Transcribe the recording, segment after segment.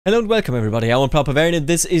Hello and welcome everybody, I'm Barbarian and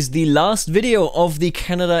this is the last video of the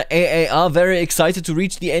Canada AAR. Very excited to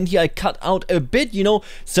reach the end here. I cut out a bit,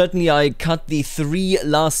 certainly I cut the 3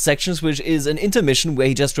 last sections, which is an intermission where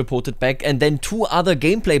he just reported back, and then 2 other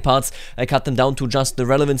gameplay parts. I cut them down to just the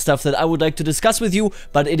relevant stuff that I would like to discuss with you,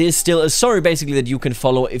 but it is still a story basically that you can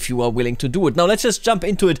follow if you are willing to do it. Now let's just jump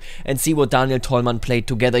into it and see what Daniel Tollman played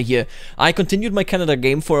together here. I continued my Canada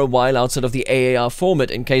game for a while outside of the AAR format.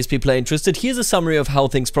 In case people are interested, here's a summary of how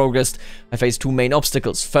things progressed. I faced 2 main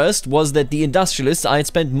obstacles. First was that the industrialists I had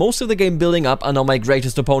spent most of the game building up are now my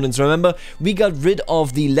greatest opponents. Remember, we got rid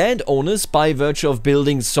of the landowners by virtue of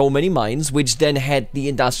building so many mines, which then had the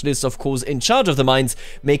industrialists, of course, in charge of the mines,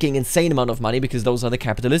 making insane amount of money because those are the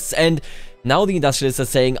capitalists. And now the industrialists are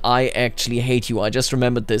saying, I actually hate you. I just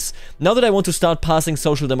remembered this. Now that I want to start passing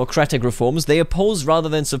social democratic reforms, they oppose rather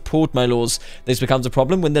than support my laws. This becomes a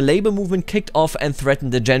problem when the labor movement kicked off and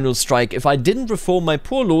threatened a general strike if I didn't reform my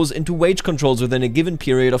poor laws into wage controls within a given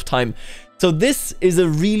period of time. So this is a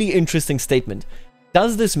really interesting statement.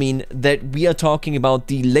 Does this mean that we are talking about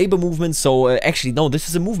the labor movement? So actually, no, this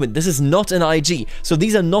is a movement. This is not an IG. So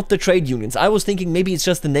these are not the trade unions. I was thinking maybe it's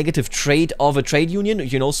just the negative trait of a trade union,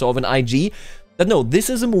 so of an IG. But no, this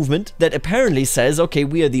is a movement that apparently says, okay,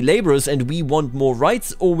 we are the laborers and we want more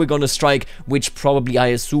rights, or we're gonna strike, which probably I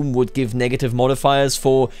assume would give negative modifiers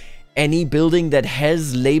for any building that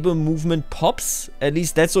has labor movement pops. At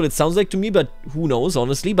least that's what it sounds like to me, but who knows,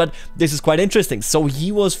 honestly. But this is quite interesting. So he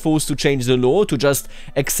was forced to change the law to just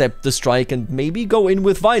accept the strike and maybe go in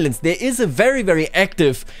with violence. There is a very, very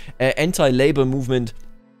active anti-labor movement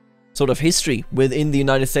sort of history within the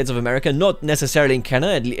United States of America, not necessarily in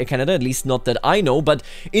Canada, at least not that I know, but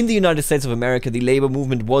in the United States of America, the labor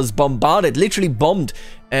movement was bombarded, literally bombed,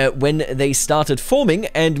 when they started forming,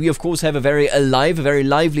 and we of course have a very alive, a very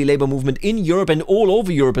lively labor movement in Europe and all over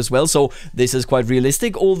Europe as well, so this is quite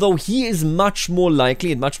realistic, although he is much more likely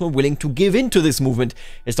and much more willing to give in to this movement.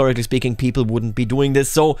 Historically speaking, people wouldn't be doing this,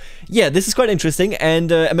 so yeah, this is quite interesting,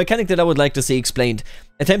 and a mechanic that I would like to see explained.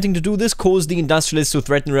 Attempting to do this caused the industrialists to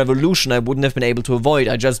threaten revolution I wouldn't have been able to avoid.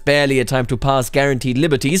 I just barely had time to pass guaranteed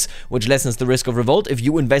liberties, which lessens the risk of revolt if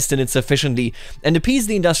you invest in it sufficiently, and appease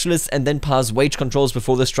the industrialists and then pass wage controls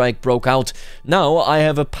before the strike broke out. Now I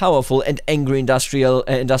have a powerful and angry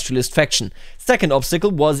industrialist faction. Second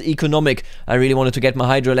obstacle was economic. I really wanted to get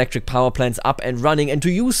my hydroelectric power plants up and running and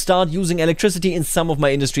to start using electricity in some of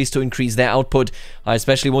my industries to increase their output. I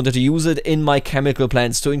especially wanted to use it in my chemical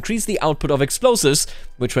plants to increase the output of explosives,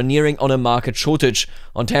 which were nearing on a market shortage.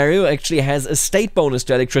 Ontario actually has a state bonus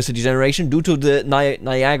to electricity generation due to the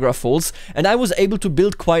Niagara Falls, and I was able to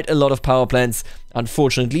build quite a lot of power plants.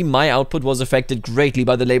 Unfortunately, my output was affected greatly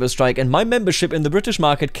by the labor strike, and my membership in the British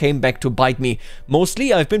market came back to bite me.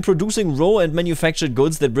 Mostly, I've been producing raw and manufactured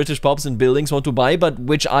goods that British pubs and buildings want to buy, but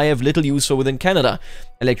which I have little use for within Canada.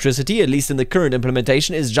 Electricity, at least in the current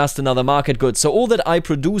implementation, is just another market good, so all that I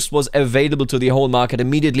produced was available to the whole market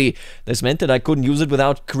immediately. This meant that I couldn't use it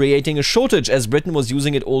without creating a shortage, as Britain was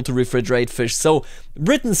using it all to refrigerate fish. So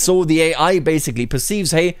Britain saw the AI basically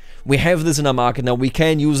perceives, hey, we have this in our market now, we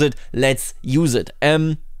can use it, let's use it.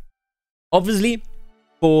 Obviously,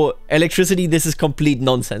 for electricity, this is complete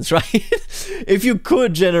nonsense, right? If you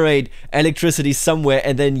could generate electricity somewhere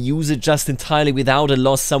and then use it just entirely without a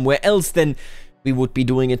loss somewhere else, then we would be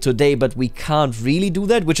doing it today, but we can't really do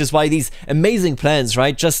that, which is why these amazing plans,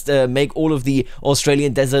 right? Just make all of the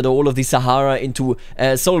Australian desert or all of the Sahara into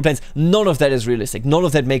solar plants. None of that is realistic. None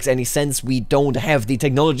of that makes any sense. We don't have the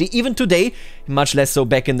technology, even today, much less so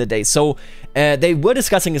back in the day. So they were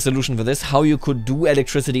discussing a solution for this, how you could do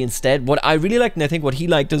electricity instead. What I really liked, and I think what he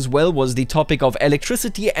liked as well, was the topic of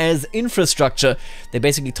electricity as infrastructure. They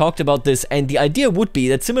basically talked about this, and the idea would be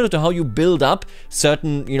that similar to how you build up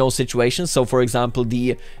certain, situations, so for example,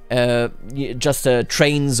 the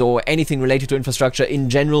trains or anything related to infrastructure in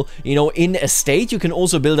general, in a state, you can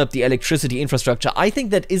also build up the electricity infrastructure. I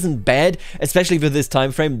think that isn't bad, especially for this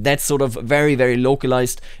time frame. That sort of very, very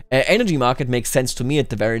localized energy market makes sense to me at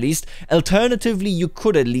the very least. Alternatively, you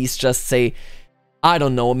could at least just say, I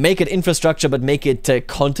don't know, make it infrastructure, but make it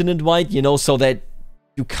continent-wide, so that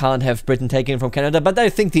you can't have Britain taken from Canada, but I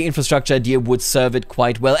think the infrastructure idea would serve it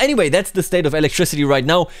quite well. Anyway, that's the state of electricity right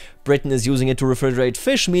now. Britain is using it to refrigerate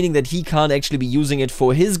fish, meaning that he can't actually be using it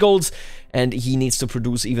for his goals, and he needs to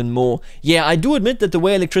produce even more. Yeah, I do admit that the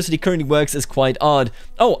way electricity currently works is quite odd.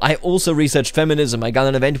 Oh, I also researched feminism. I got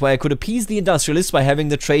an event where I could appease the industrialists by having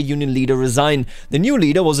the trade union leader resign. The new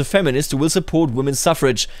leader was a feminist who will support women's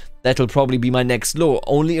suffrage. That'll probably be my next law.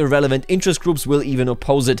 Only irrelevant interest groups will even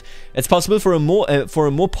oppose it. It's possible for a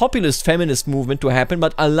more populist feminist movement to happen,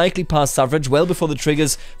 but I'll likely pass suffrage well before the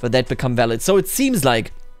triggers for that become valid. So it seems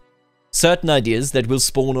like certain ideas that will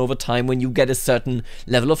spawn over time when you get a certain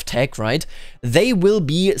level of tech, right? They will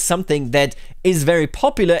be something that is very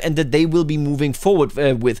popular and that they will be moving forward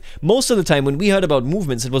with. Most of the time when we heard about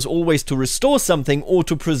movements, it was always to restore something or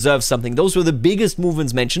to preserve something. Those were the biggest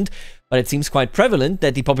movements mentioned, but it seems quite prevalent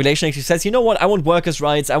that the population actually says, you know what, I want workers'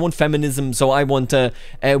 rights, I want feminism, so I want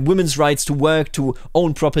women's rights to work, to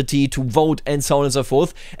own property, to vote, and so on and so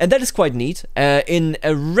forth. And that is quite neat. In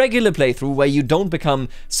a regular playthrough where you don't become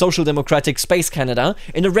social democratic Space Canada,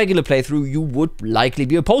 in a regular playthrough you would likely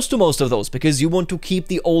be opposed to most of those because you want to keep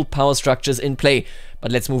the old power structures in play.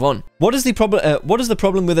 But let's move on. What is the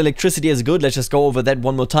problem with electricity as good? Let's just go over that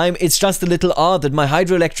one more time. It's just a little odd that my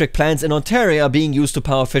hydroelectric plants in Ontario are being used to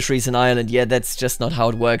power fisheries in Ireland. Yeah, that's just not how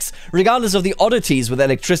it works. Regardless of the oddities with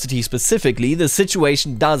electricity specifically, the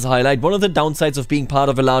situation does highlight one of the downsides of being part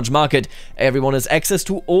of a large market. Everyone has access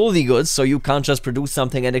to all the goods, so you can't just produce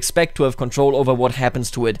something and expect to have control over what happens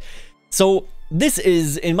to it. So this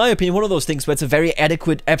is, in my opinion, one of those things where it's a very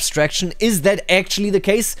adequate abstraction. Is that actually the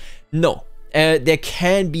case? No. There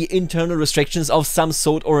can be internal restrictions of some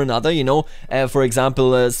sort or another, you know, for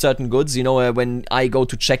example, certain goods, you know, when I go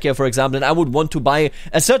to Czechia, for example, and I would want to buy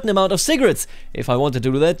a certain amount of cigarettes. If I wanted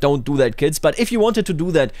to do that, don't do that, kids, but if you wanted to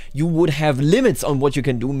do that, you would have limits on what you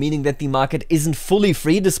can do, meaning that the market isn't fully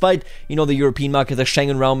free, despite, you know, the European market, the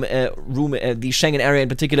Schengen the Schengen area in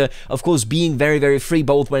particular, of course, being very, very free,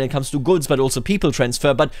 both when it comes to goods, but also people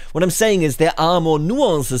transfer. But what I'm saying is there are more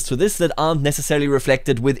nuances to this that aren't necessarily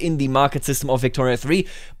reflected within the market system of Victoria 3,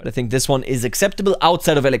 but I think this one is acceptable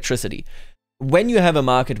outside of electricity. When you have a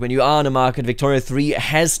market, when you are in a market, Victoria 3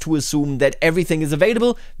 has to assume that everything is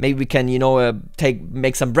available. Maybe we can, you know,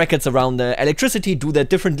 make some brackets around electricity, do that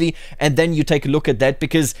differently, and then you take a look at that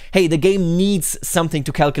because, hey, the game needs something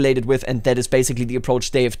to calculate it with, and that is basically the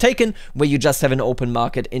approach they have taken, where you just have an open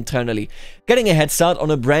market internally. Getting a head start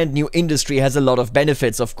on a brand new industry has a lot of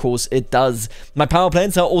benefits, of course it does. My power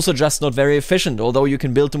plants are also just not very efficient. Although you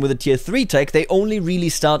can build them with a tier 3 tech, they only really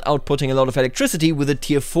start outputting a lot of electricity with a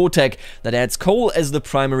tier 4 tech that adds coal as the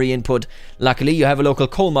primary input. Luckily, you have a local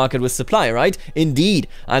coal market with supply, right? Indeed,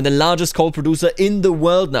 I'm the largest coal producer in the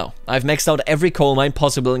world now. I've maxed out every coal mine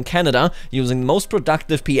possible in Canada, using the most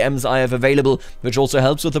productive PMs I have available, which also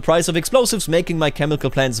helps with the price of explosives, making my chemical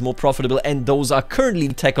plants more profitable, and those are currently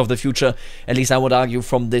the tech of the future, at least I would argue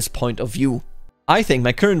from this point of view. I think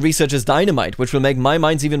my current research is dynamite, which will make my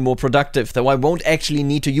mines even more productive, though I won't actually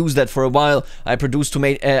need to use that for a while. I produce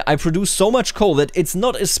so much coal that it's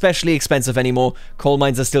not especially expensive anymore. Coal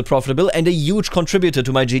mines are still profitable and a huge contributor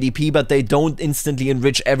to my GDP, but they don't instantly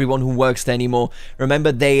enrich everyone who works there anymore.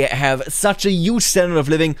 Remember, they have such a huge standard of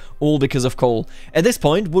living, all because of coal. At this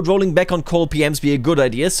point, would rolling back on coal PMs be a good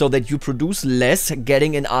idea so that you produce less,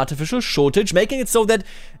 getting an artificial shortage, making it so that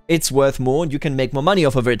it's worth more and you can make more money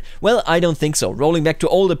off of it? Well, I don't think so. Rolling back to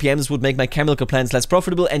older PMs would make my chemical plants less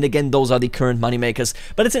profitable, and again, those are the current moneymakers.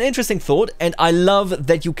 But it's an interesting thought, and I love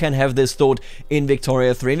that you can have this thought in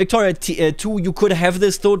Victoria 3. In Victoria 2, you could have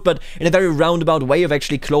this thought, but in a very roundabout way of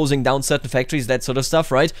actually closing down certain factories, that sort of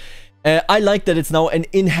stuff, right? I like that it's now an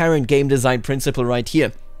inherent game design principle right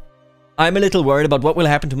here. I'm a little worried about what will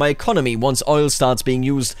happen to my economy once oil starts being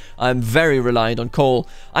used. I'm very reliant on coal.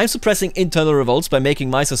 I'm suppressing internal revolts by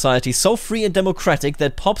making my society so free and democratic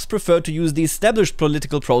that pops prefer to use the established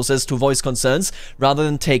political process to voice concerns rather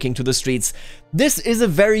than taking to the streets. This is a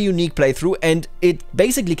very unique playthrough, and it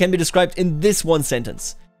basically can be described in this one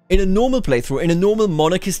sentence. In a normal playthrough, in a normal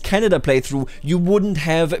monarchist Canada playthrough, you wouldn't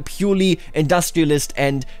have purely industrialist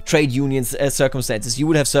and trade unions circumstances. You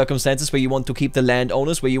would have circumstances where you want to keep the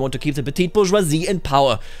landowners, where you want to keep the petite bourgeoisie in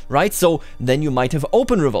power, right? So then you might have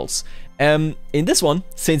open revolts. In this one,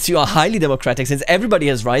 since you are highly democratic, since everybody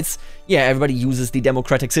has rights, yeah, everybody uses the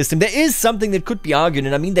democratic system. There is something that could be argued,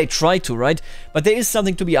 and I mean, they try to, right? But there is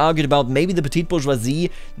something to be argued about maybe the petite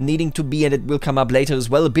bourgeoisie needing to be, and it will come up later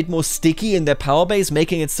as well, a bit more sticky in their power base,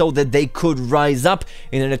 making it so that they could rise up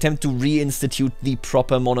in an attempt to reinstitute the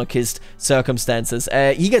proper monarchist circumstances.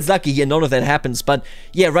 He gets lucky here, none of that happens, but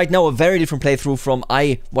yeah, right now a very different playthrough from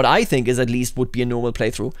what I think is at least would be a normal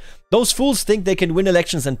playthrough. Those fools think they can win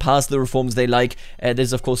elections and pass the reforms they like. This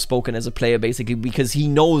is of course spoken as a player basically because he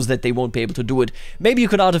knows that they won't be able to do it. Maybe you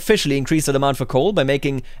could artificially increase the demand for coal by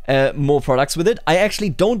making more products with it. I actually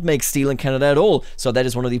don't make steel in Canada at all, so that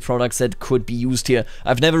is one of the products that could be used here.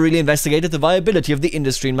 I've never really investigated the viability of the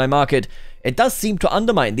industry in my market. It does seem to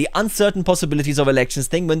undermine the uncertain possibilities of elections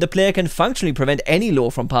thing when the player can functionally prevent any law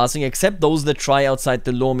from passing except those that try outside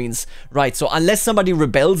the law means. Right, so unless somebody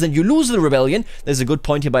rebels and you lose the rebellion, there's a good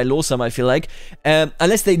point here by Lawsome, I feel like.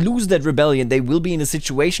 Unless they lose that rebellion, they will be in a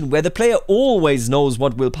situation where the player always knows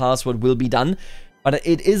what will pass, what will be done. but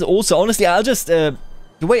it is also, honestly, I'll just, the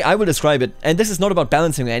way I will describe it, and this is not about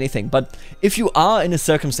balancing or anything, but if you are in a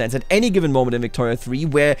circumstance at any given moment in Victoria 3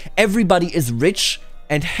 where everybody is rich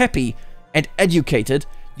and happy and educated,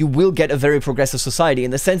 you will get a very progressive society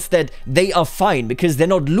in the sense that they are fine because they're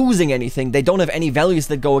not losing anything. They don't have any values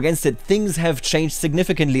that go against it. Things have changed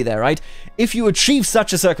significantly there, right? If you achieve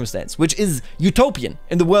such a circumstance, which is utopian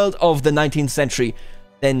in the world of the 19th century,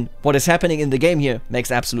 then what is happening in the game here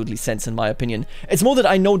makes absolutely sense in my opinion. It's more that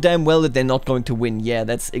I know damn well that they're not going to win. Yeah,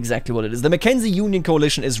 that's exactly what it is. The Mackenzie Union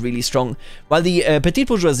coalition is really strong, while the petite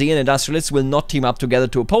bourgeoisie and industrialists will not team up together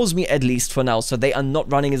to oppose me, at least for now, so they are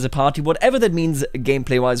not running as a party. Whatever that means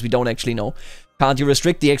gameplay-wise, we don't actually know. Can't you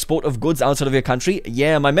restrict the export of goods outside of your country?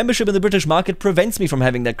 Yeah, my membership in the British market prevents me from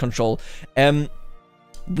having that control.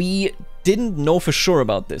 We didn't know for sure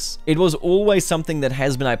about this. It was always something that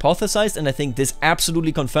has been hypothesized, and I think this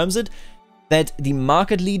absolutely confirms it, that the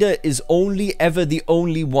market leader is only ever the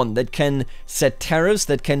only one that can set tariffs,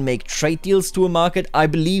 that can make trade deals to a market. I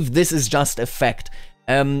believe this is just a fact.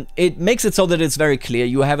 It makes it so that it's very clear.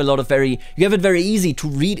 You have it very easy to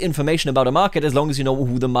read information about a market as long as you know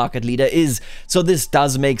who the market leader is. So this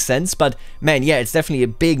does make sense, but man, yeah, it's definitely a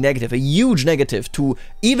big negative, a huge negative to,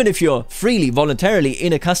 even if you're freely, voluntarily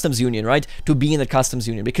in a customs union, right, to be in a customs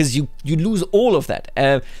union, because you lose all of that.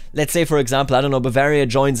 Let's say, for example, I don't know, Bavaria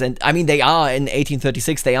joins, and I mean, they are in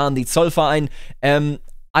 1836, they are in the Zollverein.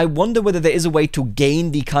 I wonder whether there is a way to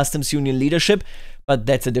gain the customs union leadership. But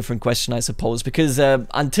that's a different question, I suppose, because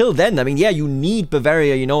until then, I mean, yeah, you need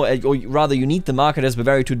Bavaria, you know, or rather you need the market as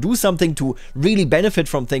Bavaria to do something to really benefit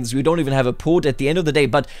from things. You don't even have a port at the end of the day,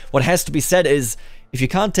 but what has to be said is, if you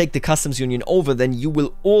can't take the customs union over, then you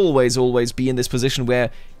will always be in this position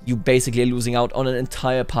where you basically are losing out on an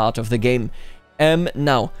entire part of the game.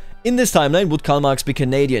 Now, in this timeline, would Karl Marx be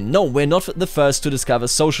Canadian? No, we're not the first to discover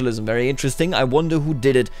socialism. Very interesting. I wonder who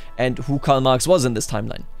did it and who Karl Marx was in this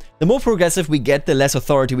timeline. The more progressive we get, the less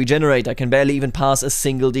authority we generate. I can barely even pass a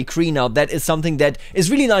single decree now. That is something that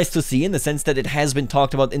is really nice to see in the sense that it has been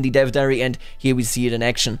talked about in the dev diary, and here we see it in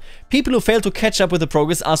action. People who fail to catch up with the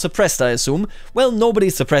progress are suppressed, I assume. Well,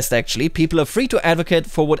 nobody's suppressed actually. People are free to advocate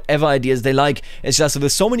for whatever ideas they like. It's just that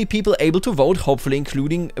with so many people able to vote, hopefully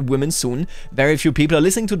including women soon, very few people are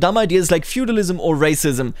listening to dumb ideas like feudalism or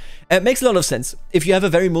racism. It makes a lot of sense. If you have a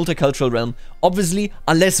very multicultural realm, obviously,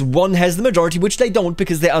 unless one has the majority, which they don't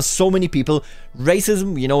because there are so many people,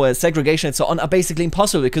 racism, you know, segregation and so on are basically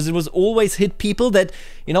impossible because it was always hit people that,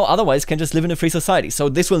 you know, otherwise can just live in a free society. So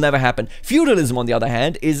this will never happen. Feudalism, on the other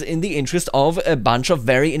hand, is in the interest of a bunch of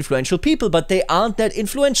very influential people, but they aren't that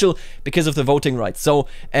influential because of the voting rights. So,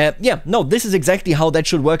 yeah, no, this is exactly how that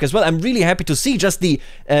should work as well. I'm really happy to see just the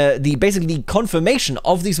basically confirmation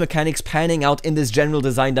of these mechanics panning out in this general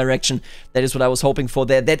design direction. That is what I was hoping for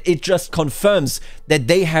there, that it just confirms that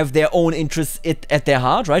they have their own interests at their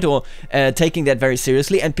heart, right? Or taking that very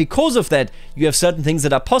seriously, and because of that, you have certain things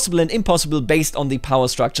that are possible and impossible based on the power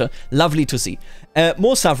structure. Lovely to see.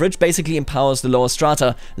 More suffrage basically empowers the lower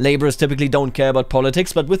strata. Laborers typically don't care about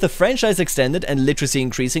politics, but with the franchise extended and literacy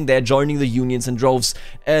increasing, they're joining the unions in droves.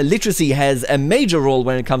 Literacy has a major role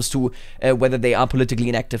when it comes to whether they are politically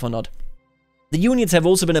inactive or not. The unions have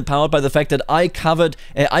also been empowered by the fact that I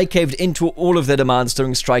caved into all of their demands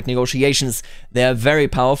during strike negotiations. They are very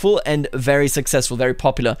powerful and very successful, very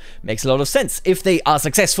popular. Makes a lot of sense. If they are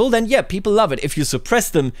successful, then yeah, people love it. If you suppress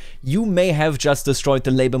them, you may have just destroyed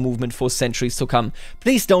the labor movement for centuries to come.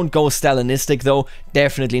 Please don't go Stalinistic though.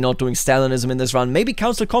 Definitely not doing Stalinism in this run. Maybe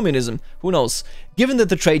council communism. Who knows? Given that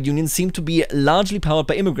the trade unions seem to be largely powered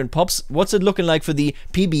by immigrant pops, what's it looking like for the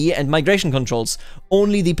PB and migration controls?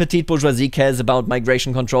 Only the petite bourgeoisie cares about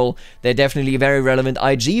migration control. They're definitely a very relevant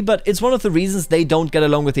IG, but it's one of the reasons they don't get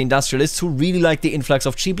along with the industrialists who really like the influx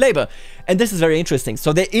of cheap labor. And this is very interesting.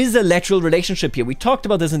 So there is a lateral relationship here. We talked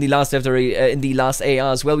about this in the last dev diary, in the last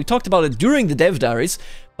AAR as well. We talked about it during the dev diaries,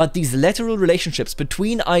 but these lateral relationships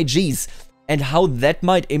between IGs and how that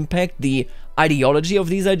might impact the ideology of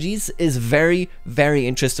these IGs is very, very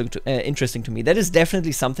interesting to me. That is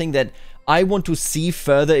definitely something that I want to see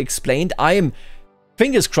further explained. I am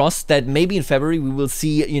fingers crossed that maybe in February we will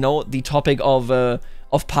see, you know, the topic of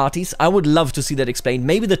parties. I would love to see that explained.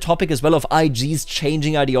 Maybe the topic as well of IGs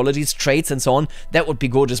changing ideologies, traits and so on. That would be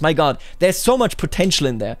gorgeous. My god, there's so much potential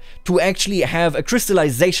in there to actually have a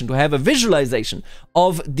crystallization, to have a visualization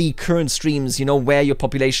of the current streams, you know, where your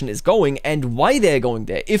population is going and why they're going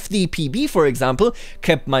there. If the PB, for example,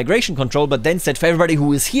 kept migration control but then said for everybody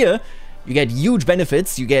who is here, you get huge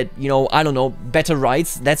benefits, you get, you know, I don't know, better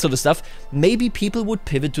rights, that sort of stuff. Maybe people would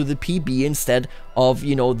pivot to the PB instead of,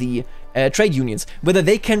 you know, the trade unions. Whether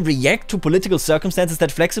they can react to political circumstances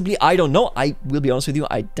that flexibly, I don't know. I will be honest with you,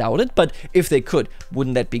 I doubt it. But if they could,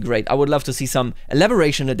 wouldn't that be great? I would love to see some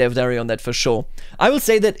elaboration in the dev diary on that for sure. I will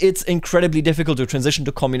say that it's incredibly difficult to transition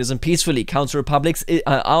to communism peacefully. Counter-republics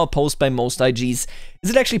are opposed by most IGs. Is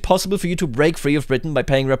it actually possible for you to break free of Britain by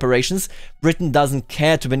paying reparations? Britain doesn't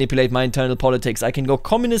care to manipulate my internal politics. I can go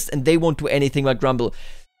communist and they won't do anything but grumble.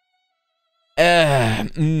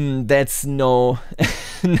 That's no.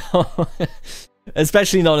 No.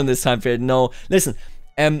 Especially not in this time period. No. Listen,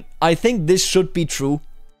 I think this should be true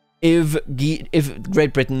if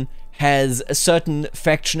Great Britain has a certain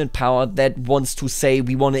faction in power that wants to say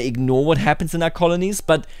we want to ignore what happens in our colonies,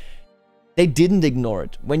 but they didn't ignore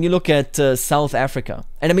it. When you look at South Africa,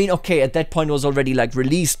 and I mean, okay, at that point it was already like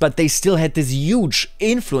released, but they still had this huge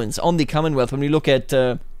influence on the Commonwealth. When we look at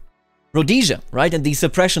Rhodesia, right, and the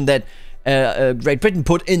suppression that Great Britain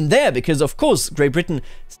put in there, because of course Great Britain,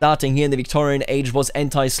 starting here in the Victorian age, was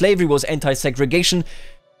anti-slavery, was anti-segregation.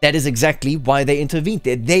 That is exactly why they intervened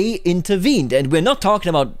there. They intervened, and we're not talking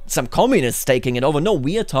about some communists taking it over. No,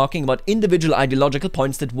 we are talking about individual ideological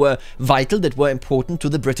points that were vital, that were important to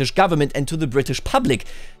the British government and to the British public.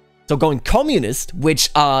 So going communist, which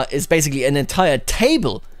is basically an entire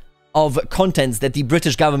table of contents that the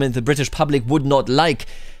British government, the British public would not like,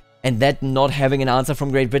 and that not having an answer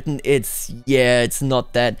from Great Britain, it's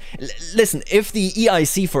not that. Listen, if the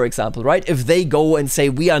EIC, for example, right, if they go and say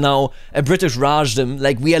we are now a British Rajdom,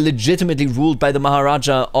 like we are legitimately ruled by the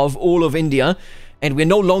Maharaja of all of India, and we're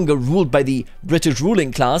no longer ruled by the British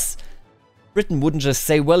ruling class, Britain wouldn't just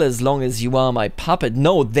say, well, as long as you are my puppet.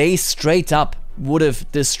 No, they straight up would have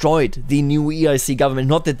destroyed the new EIC government.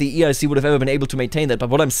 Not that the EIC would have ever been able to maintain that,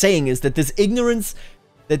 but what I'm saying is that this ignorance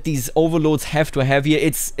that these overlords have to have here,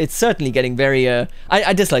 it's certainly getting very,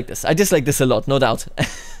 I dislike this. I dislike this a lot, no doubt.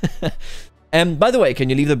 And by the way, can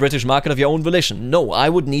you leave the British market of your own volition? No, I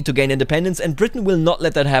would need to gain independence, and Britain will not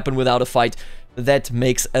let that happen without a fight. That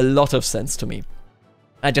makes a lot of sense to me.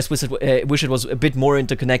 I just wish it was a bit more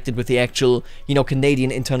interconnected with the actual, you know,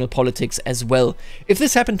 Canadian internal politics as well. If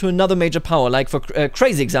this happened to another major power, like for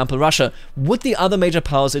crazy example, Russia, would the other major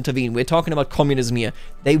powers intervene? We're talking about communism here.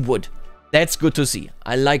 They would. That's good to see.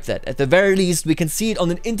 I like that. At the very least, we can see it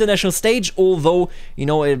on an international stage, although, you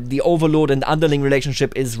know, the overlord and underling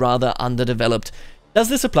relationship is rather underdeveloped. Does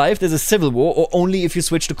this apply if there's a civil war, or only if you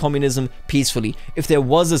switch to communism peacefully? If there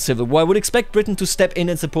was a civil war, I would expect Britain to step in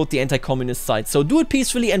and support the anti-communist side. So do it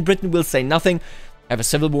peacefully and Britain will say nothing. Have a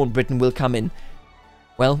civil war and Britain will come in.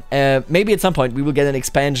 Well, maybe at some point we will get an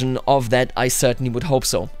expansion of that. I certainly would hope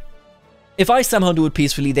so. If I somehow do it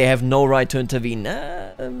peacefully, they have no right to intervene.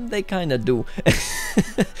 They kinda do.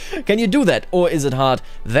 Can you do that? Or is it hard?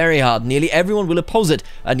 Very hard. Nearly everyone will oppose it.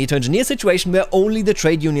 I need to engineer a situation where only the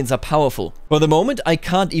trade unions are powerful. For the moment, I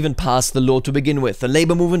can't even pass the law to begin with. The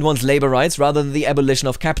labor movement wants labor rights rather than the abolition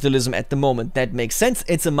of capitalism at the moment. That makes sense.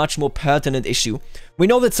 It's a much more pertinent issue. We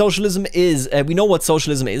know that socialism is, we know what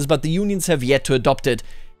socialism is, but the unions have yet to adopt it.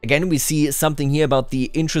 Again, we see something here about the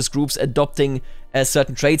interest groups adopting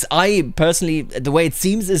certain traits. I personally, the way it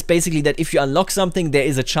seems is basically that if you unlock something, there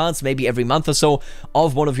is a chance maybe every month or so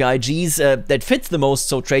of one of your IGs that fits the most.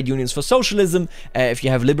 So trade unions for socialism, if you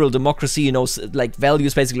have liberal democracy, you know, like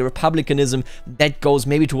values, basically republicanism, that goes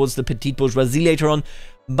maybe towards the petite bourgeoisie later on.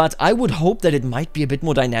 But I would hope that it might be a bit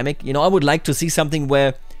more dynamic. You know, I would like to see something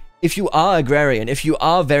where if you are agrarian, if you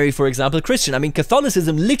are very, for example, Christian, I mean,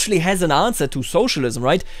 Catholicism literally has an answer to socialism,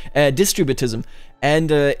 right? Distributism.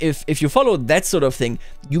 And if you follow that sort of thing,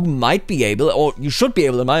 you might be able, or you should be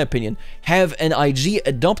able, in my opinion, have an IG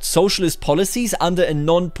adopt socialist policies under a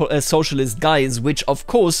non-socialist guise, which, of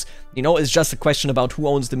course, you know, is just a question about who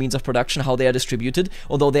owns the means of production, how they are distributed,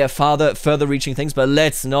 although they are further-reaching things. But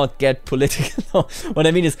let's not get political. What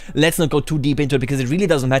I mean is, let's not go too deep into it, because it really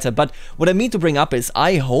doesn't matter. But what I mean to bring up is,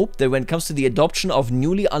 I hope that when it comes to the adoption of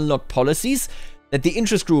newly unlocked policies, that the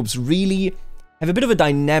interest groups really have a bit of a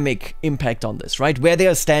dynamic impact on this, right? Where they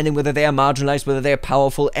are standing, whether they are marginalized, whether they are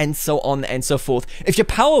powerful, and so on and so forth. If you're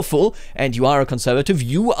powerful and you are a conservative,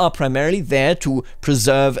 you are primarily there to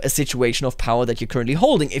preserve a situation of power that you're currently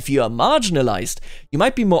holding. If you are marginalized, you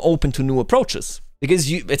might be more open to new approaches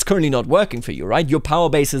because it's currently not working for you, right? Your power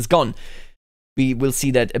base is gone. We will see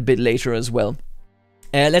that a bit later as well.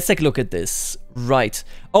 Let's take a look at this. Right.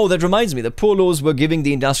 Oh, that reminds me, the poor laws were giving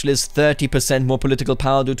the industrialists 30% more political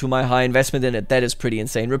power due to my high investment in it. That is pretty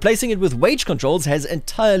insane. Replacing it with wage controls has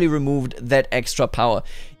entirely removed that extra power.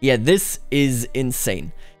 Yeah, this is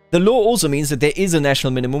insane. The law also means that there is a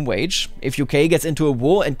national minimum wage. If UK gets into a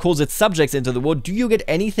war and calls its subjects into the war, do you get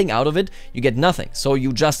anything out of it? You get nothing. So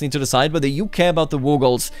you just need to decide whether you care about the war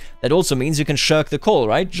goals. That also means you can shirk the call,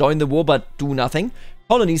 right? Join the war but do nothing.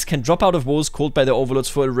 Colonies can drop out of wars called by their overlords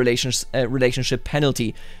for a relationship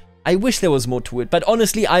penalty. I wish there was more to it, but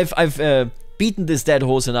honestly, I've beaten this dead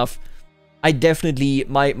horse enough. I definitely,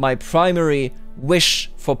 my primary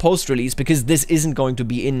wish for post-release, because this isn't going to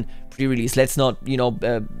be in pre-release, let's not, you know,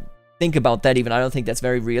 think about that even. I don't think that's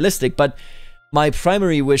very realistic, but my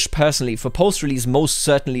primary wish personally for post-release most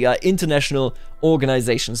certainly are international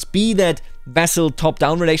organizations, be that vassal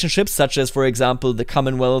top-down relationships, such as, for example, the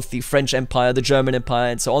Commonwealth, the French Empire, the German Empire,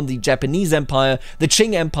 and so on, the Japanese Empire, the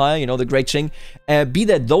Qing Empire, you know, the Great Qing, be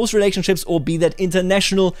that those relationships, or be that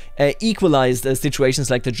international equalized situations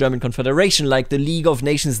like the German Confederation, like the League of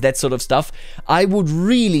Nations, that sort of stuff. I would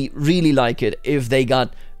really, really like it if they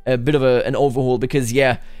got a bit of an overhaul, because,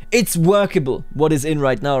 yeah, it's workable what is in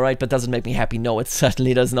right now, right? But does it make me happy? No, it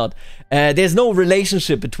certainly does not. There's no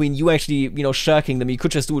relationship between you actually, you know, shirking them. You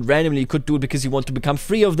could just do it randomly. You could do it because you want to become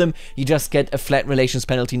free of them. You just get a flat relations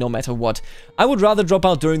penalty no matter what. I would rather drop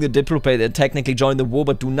out during the diplomacy than technically join the war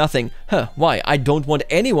but do nothing. Why? I don't want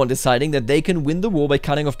anyone deciding that they can win the war by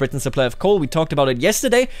cutting off Britain's supply of coal. We talked about it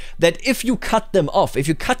yesterday, that if you cut them off, if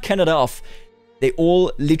you cut Canada off, they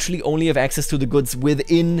all literally only have access to the goods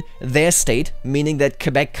within their state, meaning that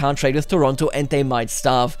Quebec can't trade with Toronto and they might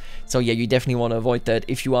starve. So yeah, you definitely want to avoid that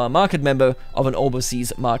if you are a market member of an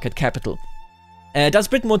overseas market capital. Does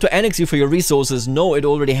Britain want to annex you for your resources? No, it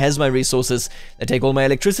already has my resources. They take all my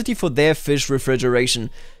electricity for their fish refrigeration.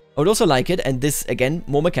 I would also like it, and this, again,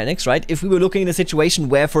 more mechanics, right? If we were looking in a situation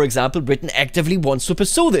where, for example, Britain actively wants to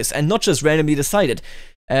pursue this and not just randomly decide it.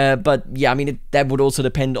 But yeah, I mean, that would also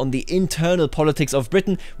depend on the internal politics of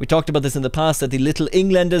Britain. We talked about this in the past, that the Little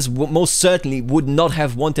Englanders most certainly would not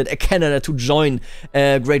have wanted a Canada to join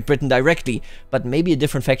Great Britain directly. But maybe a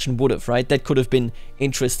different faction would have, right? That could have been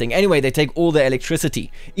interesting. Anyway, they take all their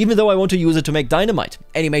electricity, even though I want to use it to make dynamite.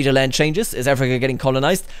 Any major land changes? Is Africa getting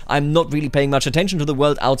colonized? I'm not really paying much attention to the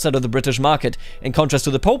world outside of the British market. In contrast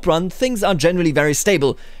to the Pope run, things are generally very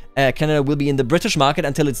stable. Canada will be in the British market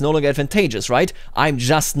until it's no longer advantageous, right? I'm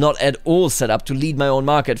just not at all set up to lead my own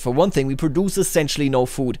market. For one thing, we produce essentially no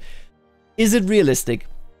food. Is it realistic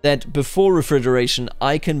that before refrigeration,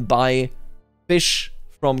 I can buy fish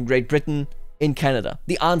from Great Britain in Canada?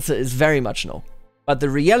 The answer is very much no. But the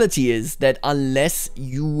reality is that unless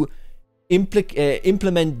you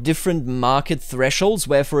implement different market thresholds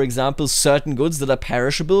where, for example, certain goods that are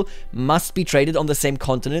perishable must be traded on the same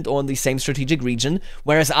continent or in the same strategic region,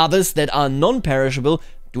 whereas others that are non-perishable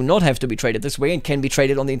do not have to be traded this way and can be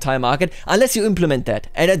traded on the entire market, unless you implement that.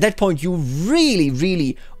 And at that point, you really,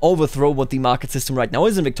 really overthrow what the market system right now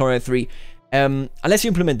is in Victoria 3. Unless you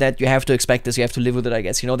implement that, you have to expect this, you have to live with it, I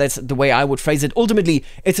guess. You know, that's the way I would phrase it. Ultimately,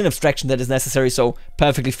 it's an abstraction that is necessary, so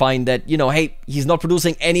perfectly fine that, you know, hey, he's not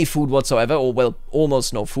producing any food whatsoever, or, well,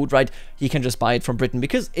 almost no food, right? He can just buy it from Britain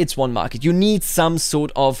because it's one market. You need some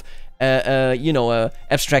sort of,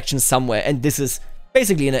 abstraction somewhere, and this is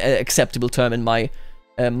basically an acceptable term in my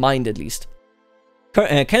mind, at least.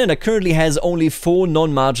 Canada currently has only 4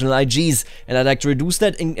 non-marginal IGs, and I'd like to reduce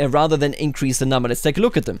that rather than increase the number. Let's take a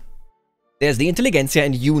look at them. There's the intelligentsia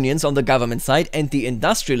and unions on the government side, and the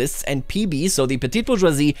industrialists and PBs, so the petite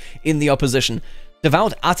bourgeoisie, in the opposition.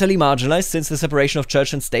 Devout, utterly marginalized since the separation of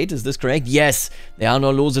church and state, is this correct? Yes, there are no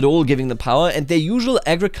laws at all giving them power, and their usual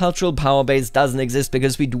agricultural power base doesn't exist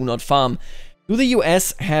because we do not farm. Do the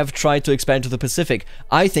US have tried to expand to the Pacific?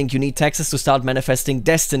 I think you need taxes to start manifesting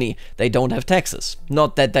destiny. They don't have taxes.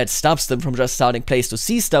 Not that that stops them from just starting place to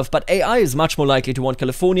see stuff, but AI is much more likely to want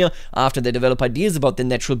California after they develop ideas about their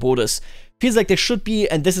natural borders. Feels like there should be,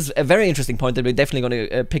 and this is a very interesting point that we're definitely going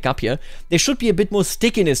to pick up here, there should be a bit more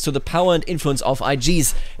stickiness to the power and influence of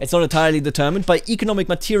IGs. It's not entirely determined by economic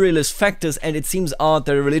materialist factors, and it seems odd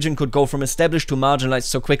that a religion could go from established to marginalized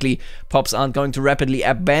so quickly. Pops aren't going to rapidly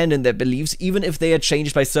abandon their beliefs, even if they are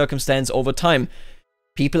changed by circumstance over time.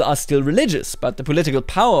 People are still religious, but the political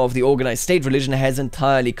power of the organized state religion has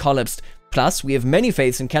entirely collapsed. Plus, we have many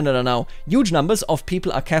faiths in Canada now. Huge numbers of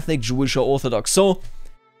people are Catholic, Jewish, or Orthodox. So,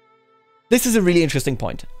 this is a really interesting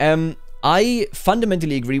point. I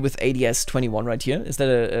fundamentally agree with ADS21 right here. Is that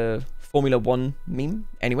a Formula 1 meme?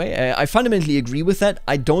 Anyway, I fundamentally agree with that.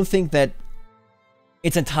 I don't think that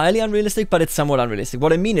it's entirely unrealistic, but it's somewhat unrealistic.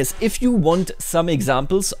 What I mean is, if you want some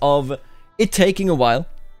examples of it taking a while,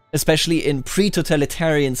 especially in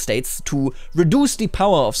pre-totalitarian states, to reduce the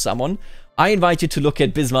power of someone, I invite you to look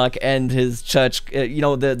at Bismarck and his church, you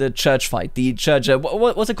know, the church fight, the church,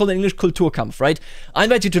 what's it called in English? Kulturkampf, right? I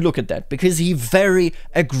invite you to look at that because he very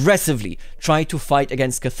aggressively tried to fight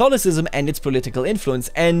against Catholicism and its political influence,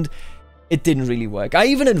 and it didn't really work. I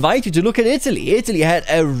even invite you to look at Italy. Italy had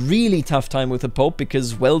a really tough time with the Pope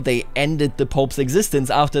because, well, they ended the Pope's existence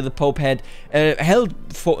after the Pope had held,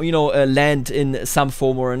 for, you know, land in some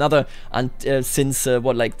form or another, and since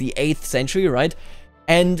what, like the 8th century, right?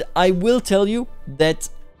 And I will tell you that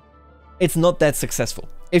it's not that successful.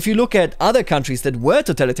 If you look at other countries that were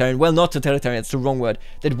totalitarian, well, not totalitarian, it's the wrong word,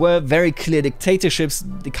 that were very clear dictatorships,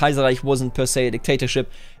 the Kaiserreich wasn't per se a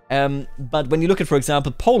dictatorship, but when you look at, for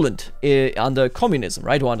example, Poland under communism,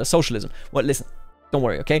 right, or under socialism, well, listen, don't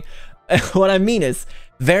worry, okay? What I mean is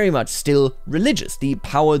very much still religious. The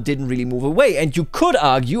power didn't really move away, and you could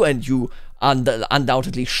argue, and you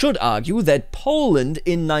undoubtedly should argue, that Poland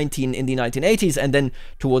in the 1980s and then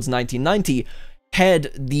towards 1990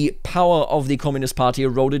 had the power of the Communist Party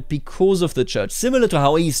eroded because of the church, similar to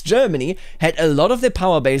how East Germany had a lot of their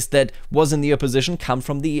power base that was in the opposition come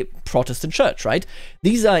from the Protestant church, right?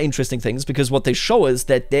 These are interesting things because what they show is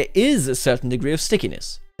that there is a certain degree of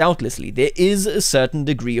stickiness. Doubtlessly, there is a certain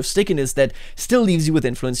degree of stickiness that still leaves you with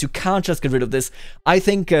influence. You can't just get rid of this. I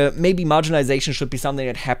think maybe marginalization should be something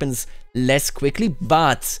that happens less quickly,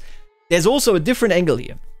 but there's also a different angle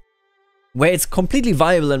here, where it's completely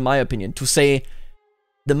viable, in my opinion, to say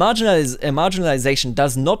the marginalization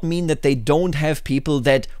does not mean that they don't have people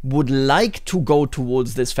that would like to go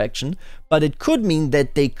towards this faction, but it could mean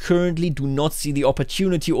that they currently do not see the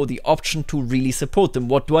opportunity or the option to really support them.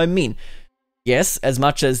 What do I mean? Yes, as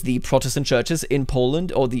much as the Protestant churches in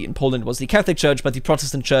Poland, or in Poland was the Catholic Church, but the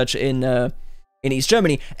Protestant church in East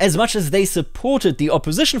Germany, as much as they supported the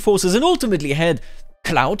opposition forces and ultimately had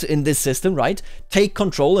clout in this system, right, take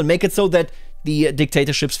control and make it so that the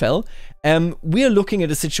dictatorships fell, we're looking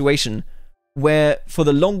at a situation where for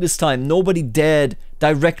the longest time nobody dared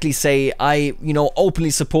directly say, I, you know, openly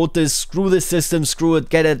support this, screw this system, screw it,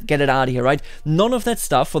 get it out of here, right? None of that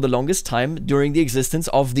stuff for the longest time during the existence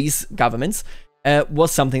of these governments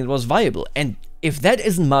was something that was viable. And if that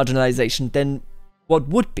isn't marginalization, then what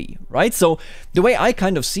would be, right? So the way I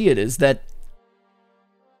kind of see it is that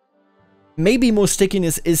maybe more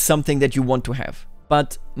stickiness is something that you want to have.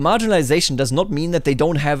 But marginalization does not mean that they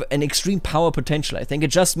don't have an extreme power potential. I think it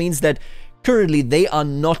just means that currently they are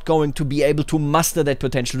not going to be able to muster that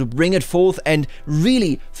potential, to bring it forth and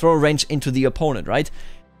really throw a wrench into the opponent, right?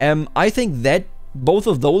 I think that both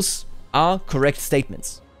of those are correct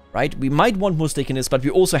statements, right? We might want more stickiness, but we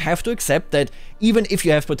also have to accept that even if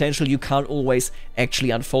you have potential, you can't always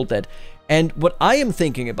actually unfold that. And what I am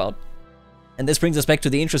thinking about, and this brings us back to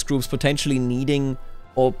the interest groups potentially needing,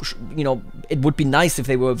 or, you know, it would be nice if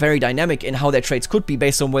they were very dynamic in how their traits could be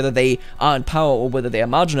based on whether they are in power or whether they are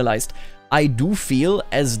marginalized. I do feel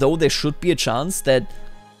as though there should be a chance that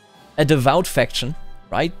a devout faction,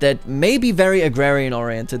 right, that may be very agrarian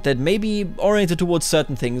oriented, that may be oriented towards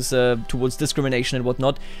certain things, towards discrimination and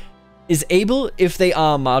whatnot, is able, if they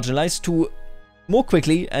are marginalized, to more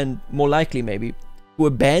quickly and more likely maybe to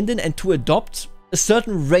abandon and to adopt a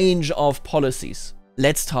certain range of policies.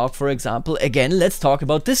 Let's talk, for example, again, let's talk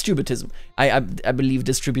about distributism. I believe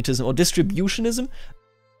distributism or distributionism.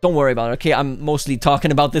 Don't worry about it, okay? I'm mostly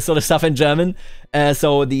talking about this sort of stuff in German,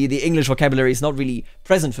 so the English vocabulary is not really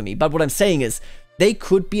present for me. But what I'm saying is, they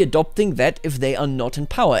could be adopting that if they are not in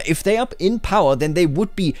power. If they are in power, then they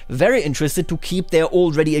would be very interested to keep their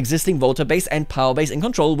already existing voter base and power base in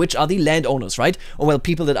control, which are the landowners, right? Or, well,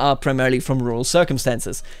 people that are primarily from rural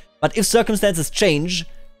circumstances. But if circumstances change,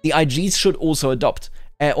 the IGs should also adopt.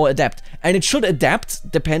 Or adapt. And it should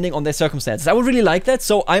adapt depending on their circumstances. I would really like that,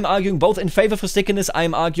 so I'm arguing both in favor for stickiness,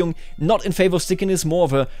 I'm arguing not in favor of stickiness, more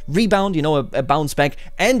of a rebound, you know, a bounce back,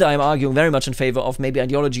 and I'm arguing very much in favor of maybe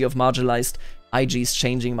ideology of marginalized IGs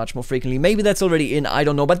changing much more frequently. Maybe that's already in, I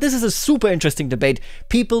don't know, but this is a super interesting debate.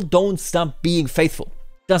 People don't stop being faithful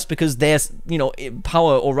just because there's, you know,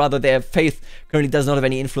 power, or rather their faith currently does not have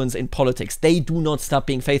any influence in politics. They do not stop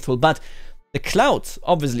being faithful, but the clout,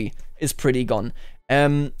 obviously, is pretty gone.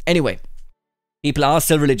 Anyway, people are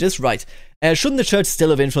still religious, right? Shouldn't the church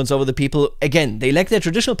still have influence over the people? Again, they lack their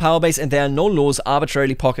traditional power base and there are no laws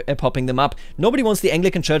arbitrarily popping them up. Nobody wants the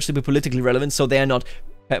Anglican church to be politically relevant, so they are not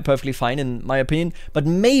perfectly fine in my opinion. But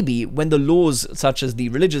maybe when the laws, such as the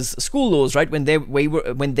religious school laws, right, when they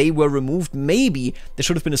were removed, maybe there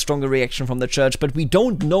should have been a stronger reaction from the church. But we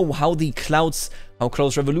don't know how the how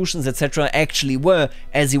close revolutions, etc. actually were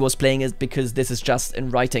as he was playing it, because this is just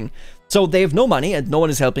in writing. So they have no money and no one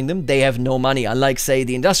is helping them. They have no money, unlike, say,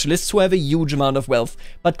 the industrialists who have a huge amount of wealth.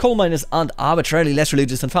 But coal miners aren't arbitrarily less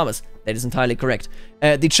religious than farmers. That is entirely correct.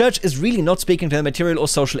 The church is really not speaking to their material or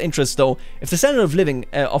social interests, though. If the standard of living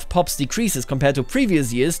of pops decreases compared to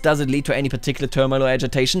previous years, does it lead to any particular turmoil or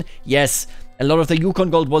agitation? Yes. A lot of the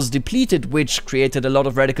Yukon gold was depleted, which created a lot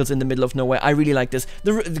of radicals in the middle of nowhere. I really like this.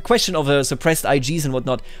 The question of suppressed IGs and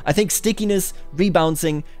whatnot. I think stickiness,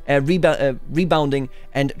 rebounding,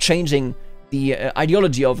 and changing the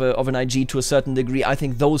ideology of an IG to a certain degree, I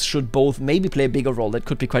think those should both maybe play a bigger role. That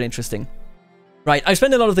could be quite interesting. Right, I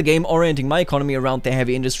spent a lot of the game orienting my economy around the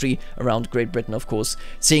heavy industry, around Great Britain, of course.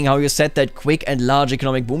 Seeing how you said that quick and large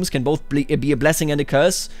economic booms can both be a blessing and a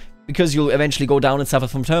curse, because you'll eventually go down and suffer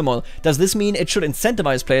from turmoil. Does this mean it should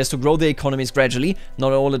incentivize players to grow their economies gradually,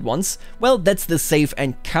 not all at once? Well, that's the safe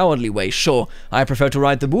and cowardly way, sure. I prefer to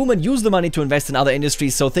ride the boom and use the money to invest in other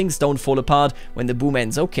industries so things don't fall apart when the boom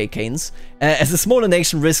ends. Okay, Keynes. As a smaller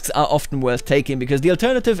nation, risks are often worth taking because the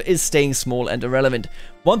alternative is staying small and irrelevant.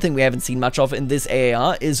 One thing we haven't seen much of in this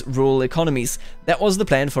AAR is rural economies. That was the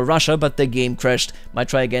plan for Russia, but the game crashed. Might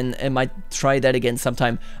try that again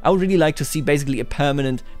sometime. I would really like to see basically a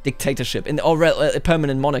permanent dictatorship, or a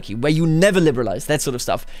permanent monarchy, where you never liberalize, that sort of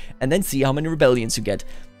stuff, and then see how many rebellions you get.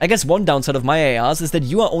 I guess one downside of my AARs is that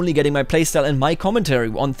you are only getting my playstyle and my commentary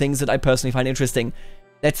on things that I personally find interesting.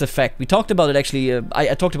 That's a fact. We talked about it actually,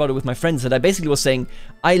 I talked about it with my friends, and I basically was saying,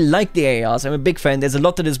 I like the AARs, I'm a big fan, there's a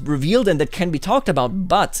lot that is revealed and that can be talked about,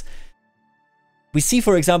 but we see,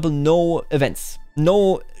 for example, no events,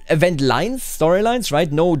 no event lines, storylines,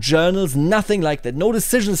 right? No journals, nothing like that, no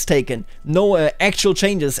decisions taken, no actual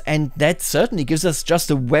changes, and that certainly gives us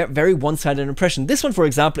just a very one-sided impression. This one, for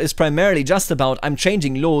example, is primarily just about I'm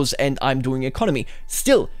changing laws and I'm doing economy.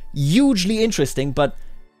 Still, hugely interesting, but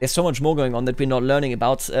there's so much more going on that we're not learning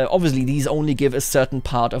about. Obviously, these only give a certain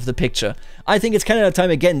part of the picture. I think it's Canada time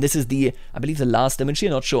again. This is I believe the last image here,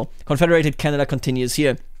 not sure. Confederated Canada continues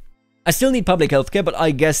here. I still need public healthcare, but I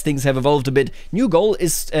guess things have evolved a bit. New goal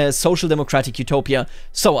is social democratic utopia.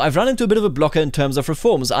 So I've run into a bit of a blocker in terms of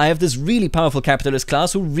reforms. I have this really powerful capitalist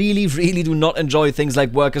class who really do not enjoy things like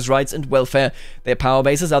workers' rights and welfare. Their power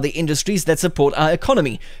bases are the industries that support our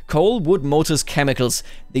economy. Coal, wood, motors, chemicals.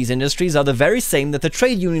 These industries are the very same that the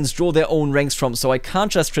trade unions draw their own ranks from, so I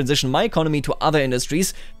can't just transition my economy to other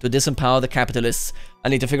industries to disempower the capitalists. I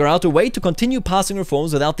need to figure out a way to continue passing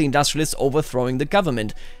reforms without the industrialists overthrowing the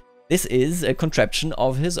government. This is a contraption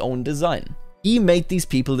of his own design. He made these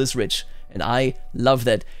people this rich, and I love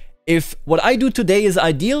that. If what I do today is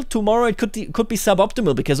ideal, tomorrow it could be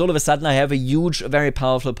suboptimal, because all of a sudden I have a huge, very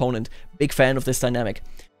powerful opponent. Big fan of this dynamic.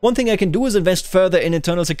 One thing I can do is invest further in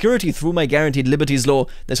internal security through my guaranteed liberties law.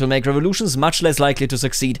 This will make revolutions much less likely to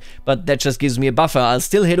succeed, but that just gives me a buffer. I'll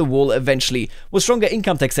still hit a wall eventually. Will stronger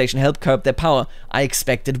income taxation help curb their power? I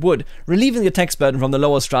expect it would. Relieving the tax burden from the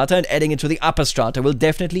lower strata and adding it to the upper strata will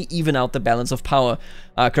definitely even out the balance of power.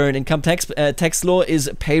 Our current income tax law is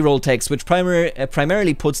payroll tax, which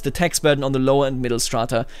primarily puts the tax burden on the lower and middle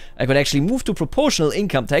strata. I could actually move to proportional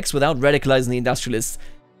income tax without radicalizing the industrialists.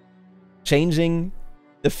 Changing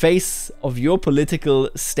the face of your political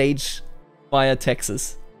stage via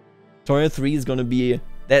Texas. Victoria 3 is gonna be...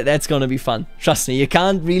 That's gonna be fun. Trust me, you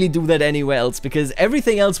can't really do that anywhere else, because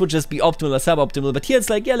everything else would just be optimal or suboptimal, but here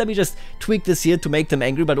it's like, yeah, let me just tweak this here to make them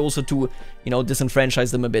angry, but also to, you know,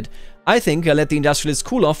 disenfranchise them a bit. I think I'll let the industrialists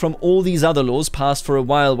cool off from all these other laws passed for a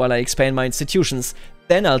while I expand my institutions.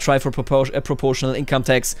 Then I'll try for a proportional income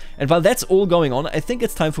tax. And while that's all going on, I think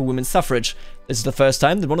it's time for women's suffrage. This is the first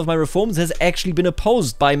time that one of my reforms has actually been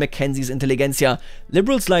opposed by Mackenzie's intelligentsia.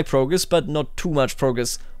 Liberals like progress, but not too much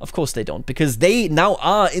progress. Of course they don't, because they now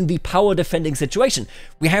are in the power-defending situation.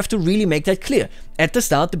 We have to really make that clear. At the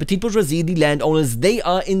start, the petite bourgeoisie, the landowners, they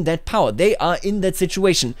are in that power. They are in that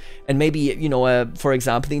situation. And maybe, you know, for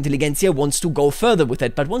example, the intelligentsia wants to go further with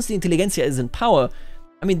that. But once the intelligentsia is in power,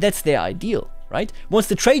 I mean, that's their ideal. Right? Once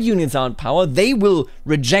the trade unions are in power, they will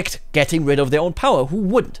reject getting rid of their own power. Who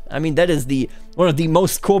wouldn't? I mean, that is one of the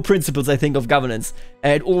most core principles, I think, of governance.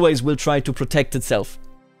 It always will try to protect itself.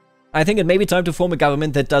 I think it may be time to form a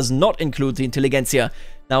government that does not include the intelligentsia.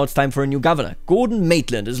 Now it's time for a new governor. Gordon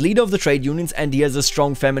Maitland is leader of the trade unions, and he has a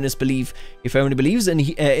strong feminist belief. He firmly believes in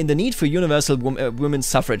the need for universal women's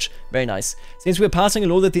suffrage. Very nice. Since we're passing a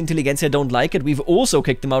law that the intelligentsia don't like it, we've also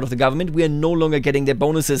kicked them out of the government. We are no longer getting their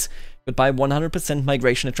bonuses. Goodbye 100%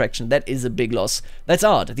 migration attraction. That is a big loss. That's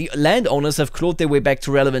odd. The landowners have clawed their way back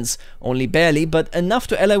to relevance. Only barely, but enough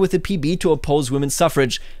to ally with the PB to oppose women's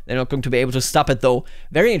suffrage. They're not going to be able to stop it though.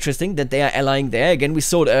 Very interesting that they are allying there. Again, we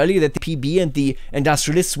saw it earlier that the PB and the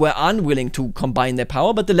industrialists were unwilling to combine their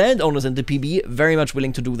power, but the landowners and the PB very much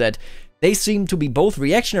willing to do that. They seem to be both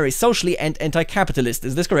reactionary socially and anti-capitalist.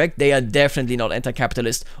 Is this correct? They are definitely not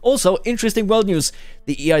anti-capitalist. Also, interesting world news.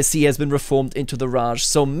 The EIC has been reformed into the Raj,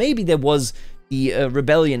 so maybe there was the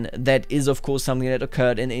rebellion. That is, of course, something that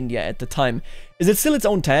occurred in India at the time. Is it still its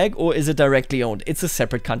own tag, or is it directly owned? It's a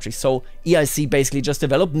separate country, so EIC basically just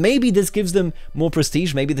developed. Maybe this gives them more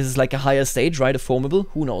prestige. Maybe this is like a higher stage, right? A formidable?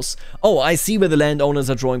 Who knows? Oh, I see where the landowners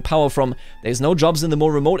are drawing power from. There's no jobs in the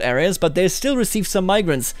more remote areas, but they still receive some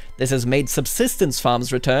migrants. This has made subsistence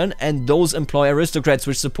farms return, and those employ aristocrats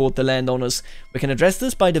which support the landowners. We can address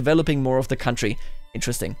this by developing more of the country.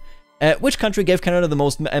 Interesting. Which country gave Canada the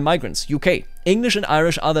most migrants? UK. English and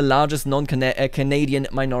Irish are the largest non-Canadian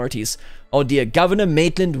minorities. Oh dear, Governor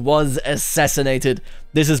Maitland was assassinated.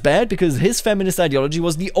 This is bad because his feminist ideology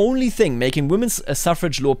was the only thing making women's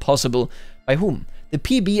suffrage law possible. By whom? The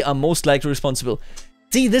PB are most likely responsible.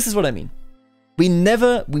 See, this is what I mean. We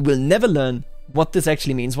will never learn what this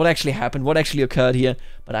actually means, what actually happened, what actually occurred here.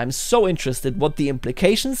 But I'm so interested what the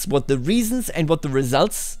implications, what the reasons, and what the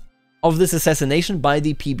results of this assassination by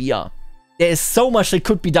the PB are. There is so much that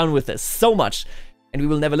could be done with this, so much. And we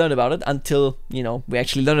will never learn about it until, you know, we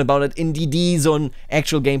actually learn about it in DDs, on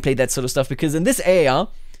actual gameplay, that sort of stuff. Because in this AAR,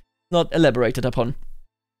 not elaborated upon.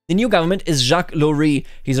 The new government is Jacques Laurie.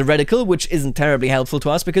 He's a radical, which isn't terribly helpful to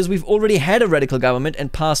us because we've already had a radical government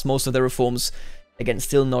and passed most of the reforms. Again,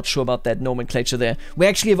 still not sure about that nomenclature there. We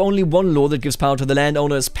actually have only one law that gives power to the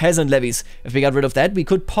landowners, peasant levies. If we got rid of that, we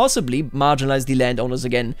could possibly marginalize the landowners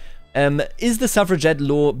again. Is the suffragette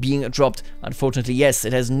law being dropped? Unfortunately, yes.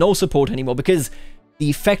 It has no support anymore because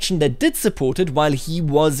the faction that did support it while he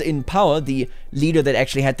was in power, the leader that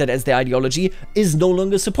actually had that as their ideology, is no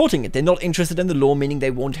longer supporting it. They're not interested in the law, meaning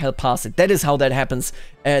they won't help pass it. That is how that happens.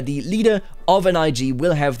 The leader of an IG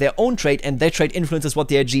will have their own trait, and that trait influences what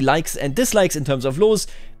the IG likes and dislikes in terms of laws,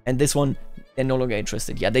 and this one, they're no longer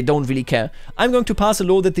interested. Yeah, they don't really care. I'm going to pass a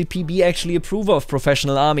law that the PB actually approve of.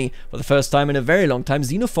 Professional army. For the first time in a very long time,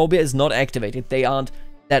 xenophobia is not activated. They aren't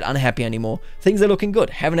that unhappy anymore. Things are looking good.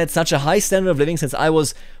 Haven't had such a high standard of living since I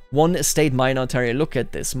was one state minor Ontario. Look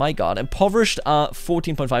at this. My god. Impoverished are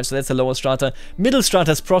 14.5, so that's the lower strata. Middle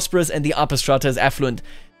strata is prosperous, and the upper strata is affluent.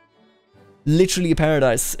 Literally a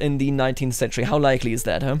paradise in the 19th century. How likely is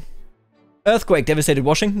that, huh? Earthquake devastated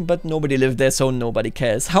Washington, but nobody lived there, so nobody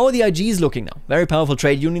cares. How are the IGs looking now? Very powerful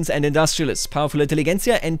trade unions and industrialists, powerful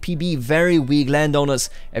intelligentsia, and PB very weak landowners.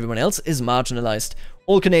 Everyone else is marginalized.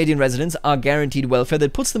 All Canadian residents are guaranteed welfare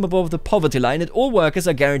that puts them above the poverty line, and all workers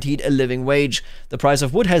are guaranteed a living wage. The price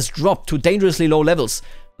of wood has dropped to dangerously low levels.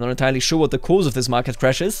 I'm not entirely sure what the cause of this market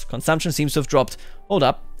crash is. Consumption seems to have dropped. Hold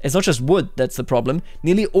up. It's not just wood that's the problem.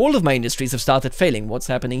 Nearly all of my industries have started failing. What's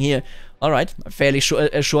happening here? Alright, I'm fairly sure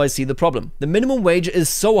I see the problem. The minimum wage is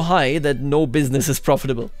so high that no business is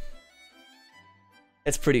profitable.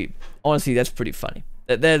 That's pretty... Honestly, that's pretty funny.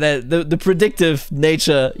 The predictive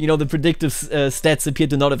nature, you know, the predictive stats appear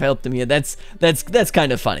to not have helped them here. That's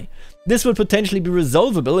kind of funny. This would potentially be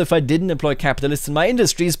resolvable if I didn't employ capitalists in my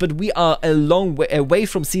industries, but we are a long way away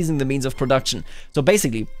from seizing the means of production. So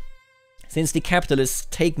basically, since the capitalists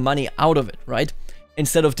take money out of it, right?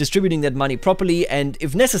 Instead of distributing that money properly and,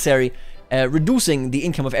 if necessary, reducing the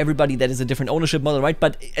income of everybody, that is a different ownership model, right?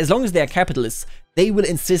 But as long as they are capitalists, they will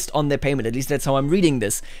insist on their payment. At least that's how I'm reading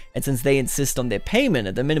this. And since they insist on their payment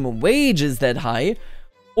and the minimum wage is that high,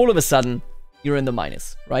 all of a sudden, you're in the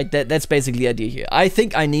minus, right? That's basically the idea here. I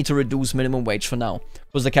think I need to reduce minimum wage for now.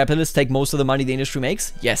 Because the capitalists take most of the money the industry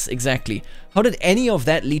makes? Yes, exactly. How did any of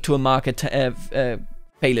that lead to a market fail?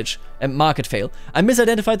 I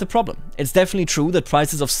misidentified the problem. It's definitely true that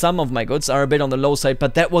prices of some of my goods are a bit on the low side,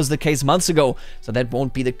 but that was the case months ago, so that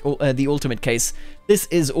won't be the ultimate case. This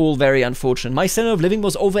is all very unfortunate. My standard of living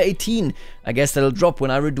was over 18. I guess that'll drop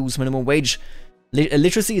when I reduce minimum wage.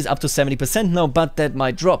 Literacy is up to 70% now, but that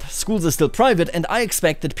might drop. Schools are still private, and I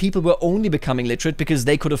expect that people were only becoming literate because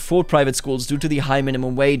they could afford private schools due to the high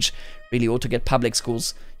minimum wage. Really ought to get public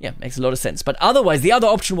schools. Yeah, makes a lot of sense. But otherwise, the other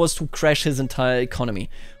option was to crash his entire economy.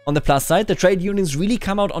 On the plus side, the trade unions really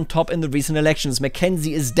come out on top in the recent elections.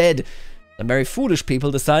 Mackenzie is dead. Some very foolish people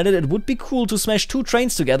decided it would be cool to smash 2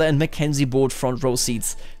 trains together, and Mackenzie bought front row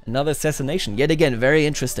seats. Another assassination, yet again, very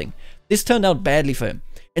interesting. This turned out badly for him.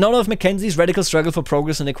 In honor of Mackenzie's radical struggle for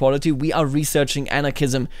progress and equality, we are researching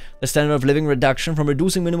anarchism. The standard of living reduction from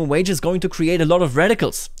reducing minimum wage is going to create a lot of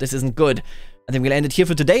radicals. This isn't good. I think we'll end it here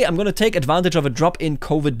for today. I'm going to take advantage of a drop in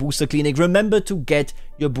COVID booster clinic. Remember to get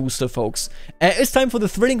your booster, folks. It's time for the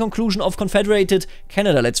thrilling conclusion of Confederated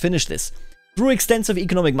Canada. Let's finish this. Through extensive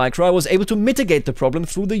economic micro, I was able to mitigate the problem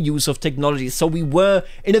through the use of technology. So we were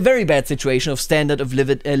in a very bad situation of standard of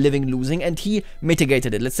living losing, and he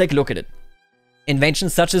mitigated it. Let's take a look at it.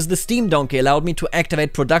 Inventions such as the steam donkey allowed me to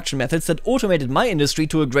activate production methods that automated my industry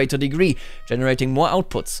to a greater degree, generating more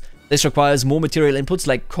outputs. This requires more material inputs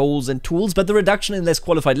like coals and tools, but the reduction in less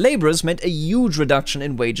qualified laborers meant a huge reduction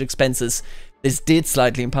in wage expenses. This did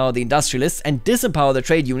slightly empower the industrialists and disempower the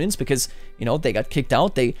trade unions because, you know, they got kicked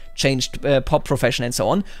out, they changed pop profession and so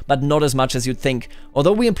on, but not as much as you'd think.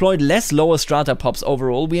 Although we employed less lower strata pops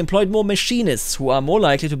overall, we employed more machinists who are more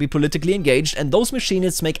likely to be politically engaged, and those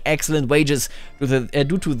machinists make excellent wages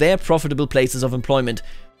due to their profitable places of employment.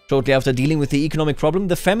 Shortly after dealing with the economic problem,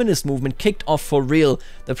 the feminist movement kicked off for real.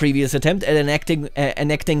 The previous attempt at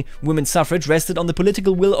enacting women's suffrage rested on the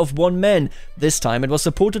political will of one man. This time it was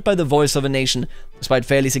supported by the voice of a nation. Despite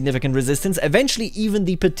fairly significant resistance, eventually even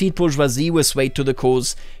the petite bourgeoisie was swayed to the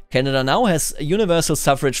cause. Canada now has universal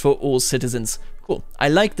suffrage for all citizens. Cool. I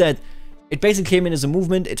like that. It basically came in as a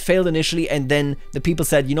movement, it failed initially, and then the people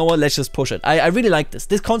said, you know what, let's just push it. I really like this.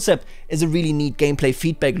 This concept is a really neat gameplay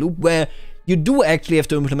feedback loop where you do actually have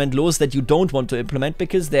to implement laws that you don't want to implement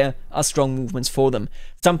because there are strong movements for them.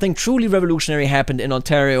 Something truly revolutionary happened in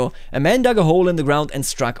Ontario. A man dug a hole in the ground and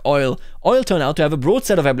struck oil. Oil turned out to have a broad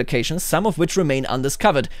set of applications, some of which remain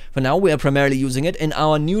undiscovered. For now, we are primarily using it in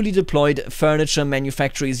our newly deployed furniture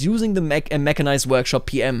manufactories using the mechanized workshop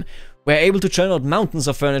PM. We're able to churn out mountains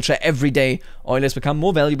of furniture every day. Oil has become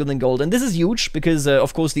more valuable than gold, and this is huge because,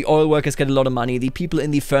 of course, the oil workers get a lot of money. The people in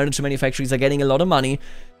the furniture manufactories are getting a lot of money.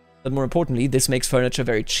 But more importantly, this makes furniture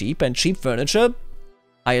very cheap, and cheap furniture,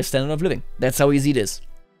 higher standard of living. That's how easy it is.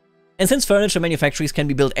 And since furniture manufactories can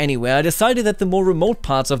be built anywhere, I decided that the more remote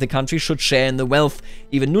parts of the country should share in the wealth.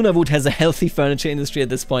 Even Nunavut has a healthy furniture industry at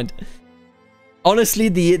this point. Honestly,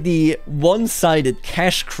 the one-sided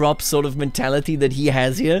cash crop sort of mentality that he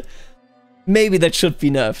has here, maybe that should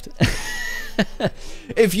be nerfed.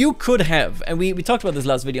 If you could have, and we talked about this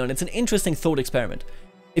last video, and it's an interesting thought experiment.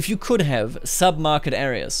 If you could have sub-market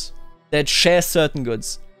areas that share certain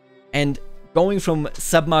goods, and going from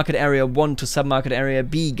sub-market area 1 to sub-market area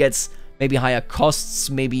B gets maybe higher costs,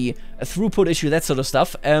 maybe a throughput issue, that sort of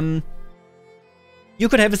stuff, you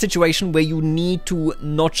could have a situation where you need to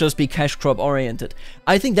not just be cash crop oriented.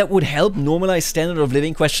 I think that would help normalize standard of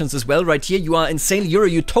living questions as well. Right here, you are insane, you're a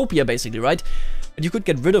utopia basically, right? But you could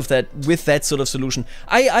get rid of that with that sort of solution.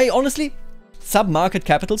 I honestly, sub-market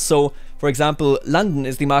capitals, so for example, London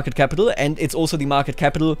is the market capital, and it's also the market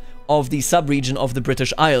capital of the sub-region of the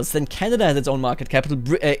British Isles. Then Canada has its own market capital.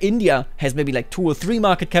 India has maybe like 2 or 3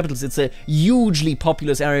 market capitals. It's a hugely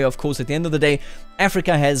populous area, of course, at the end of the day.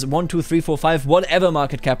 Africa has 1, 2, 3, 4, 5, whatever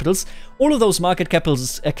market capitals. All of those market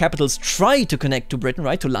capitals try to connect to Britain,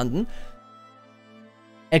 right, to London.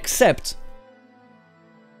 Except,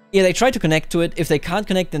 yeah, they try to connect to it. If they can't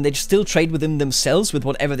connect, then they still trade within themselves with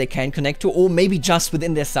whatever they can connect to, or maybe just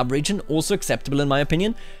within their sub-region, also acceptable in my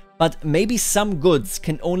opinion. But maybe some goods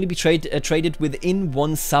can only be traded within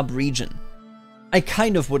one sub-region. I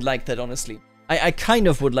kind of would like that, honestly. I kind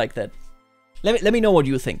of would like that. Let me know what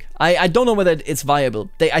you think. I don't know whether it's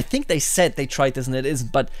viable. I think they said they tried this and it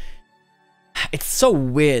isn't, but it's so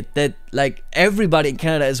weird that, like, everybody in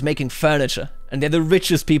Canada is making furniture, and they're the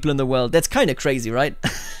richest people in the world. That's kind of crazy, right?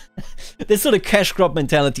 This sort of cash crop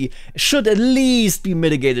mentality should at least be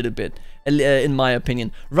mitigated a bit, in my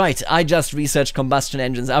opinion. Right, I just researched combustion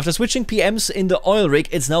engines. After switching PMs in the oil rig,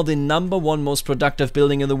 it's now the #1 most productive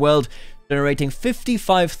building in the world, generating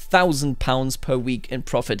 £55,000 per week in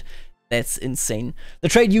profit. That's insane. The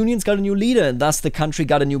trade unions got a new leader, and thus the country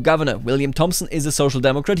got a new governor. William Thompson is a social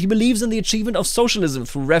democrat. He believes in the achievement of socialism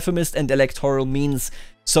through reformist and electoral means.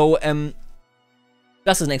 So,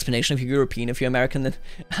 just as an explanation, if you're European, if you're American, then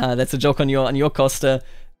that's a joke on your cost, the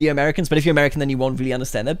Americans. But if you're American, then you won't really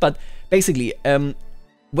understand that. But basically,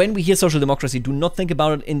 when we hear social democracy, do not think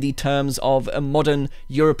about it in the terms of a modern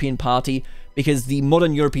European party, because the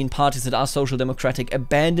modern European parties that are social democratic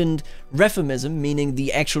abandoned reformism, meaning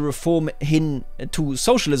the actual reform to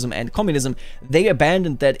socialism and communism. They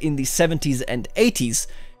abandoned that in the 70s and 80s.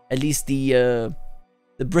 At least the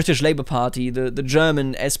the British Labour Party, the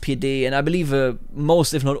German SPD, and I believe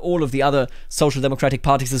most, if not all, of the other social democratic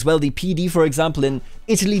parties as well. The PD, for example, in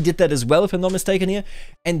Italy did that as well, if I'm not mistaken here.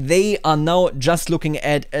 And they are now just looking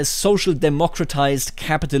at a social democratized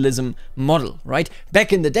capitalism model, right?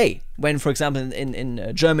 Back in the day, when, for example,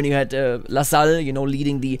 in Germany you had Lassalle, you know,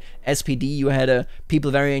 leading the SPD, you had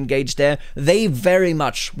people very engaged there. They very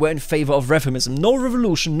much were in favor of reformism. No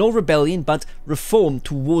revolution, no rebellion, but reform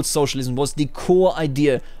towards socialism was the core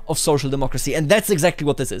idea of social democracy. And that's exactly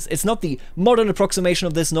what this is. It's not the modern approximation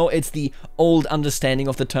of this, no, it's the old understanding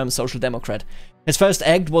of the term social democrat. His first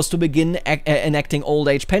act was to begin enacting old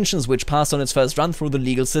age pensions, which passed on its first run through the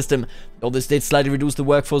legal system. Though this did slightly reduce the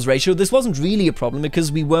workforce ratio, this wasn't really a problem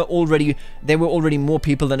because there were already more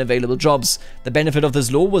people than available jobs. The benefit of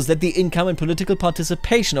this law was that the income and political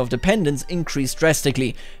participation of dependents increased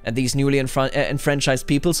drastically, and these newly enfranchised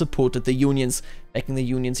people supported the unions, making the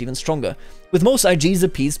unions even stronger. With most IGs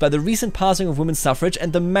appeased by the recent passing of women's suffrage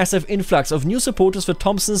and the massive influx of new supporters for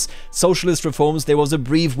Thompson's socialist reforms, there was a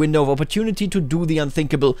brief window of opportunity to do the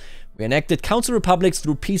unthinkable. We enacted council republics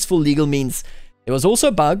through peaceful legal means. There was also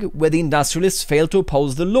a bug where the industrialists failed to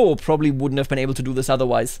oppose the law, probably wouldn't have been able to do this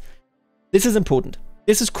otherwise. This is important.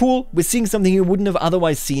 This is cool. We're seeing something you wouldn't have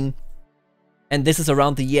otherwise seen. And this is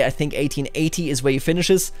around the year, I think 1880 is where he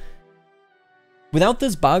finishes. Without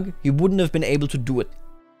this bug, he wouldn't have been able to do it.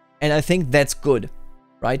 And I think that's good,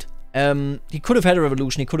 right? He could have had a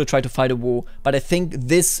revolution, he could have tried to fight a war, but I think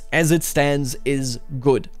this, as it stands, is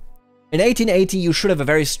good. In 1880, you should have a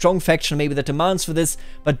very strong faction, maybe that demands for this,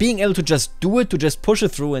 but being able to just do it, to just push it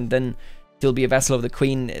through and then still be a vassal of the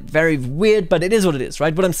queen, very weird, but it is what it is,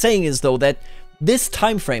 right? What I'm saying is, though, that this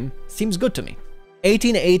time frame seems good to me.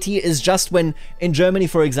 1880 is just when, in Germany,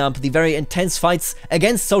 for example, the very intense fights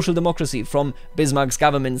against social democracy from Bismarck's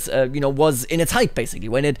governments, was in its height, basically,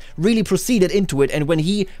 when it really proceeded into it, and when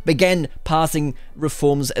he began passing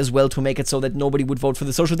reforms as well to make it so that nobody would vote for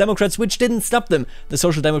the Social Democrats, which didn't stop them. The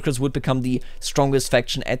Social Democrats would become the strongest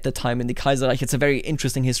faction at the time in the Kaiserreich. It's a very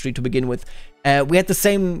interesting history to begin with. We had the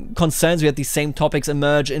same concerns, we had the same topics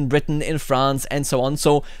emerge in Britain, in France, and so on,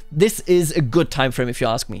 so this is a good time frame if you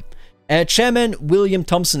ask me. Chairman William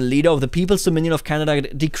Thomson, leader of the People's Dominion of Canada,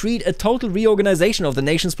 decreed a total reorganization of the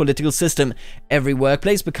nation's political system. Every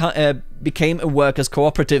workplace became a workers'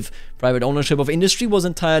 cooperative. Private ownership of industry was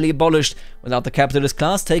entirely abolished. Without the capitalist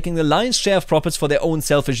class taking the lion's share of profits for their own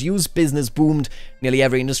selfish use, business boomed. Nearly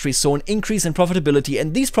every industry saw an increase in profitability,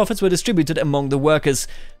 and these profits were distributed among the workers.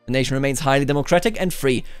 The nation remains highly democratic and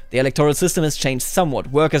free. The electoral system has changed somewhat.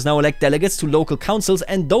 Workers now elect delegates to local councils,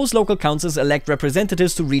 and those local councils elect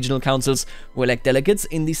representatives to regional councils, who elect delegates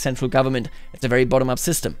in the central government. It's a very bottom-up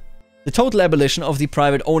system. The total abolition of the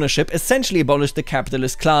private ownership essentially abolished the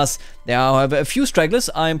capitalist class. There are, however, a few stragglers.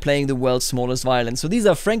 I am playing the world's smallest violin. So these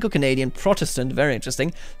are Franco-Canadian Protestant, very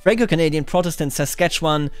interesting, Franco-Canadian Protestant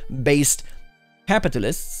Saskatchewan-based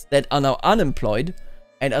capitalists that are now unemployed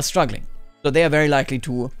and are struggling. So they are very likely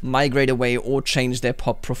to migrate away or change their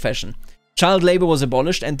profession. Child labor was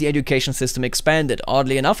abolished and the education system expanded.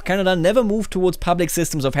 Oddly enough, Canada never moved towards public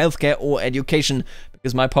systems of healthcare or education.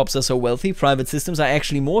 Because my pops are so wealthy, private systems are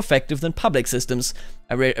actually more effective than public systems.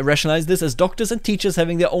 I rationalize this as doctors and teachers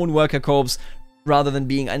having their own worker corps rather than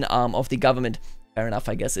being an arm of the government. Fair enough,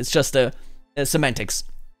 I guess. It's just a semantics.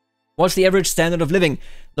 What's the average standard of living?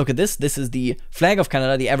 Look at this. This is the flag of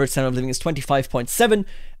Canada. The average standard of living is 25.7.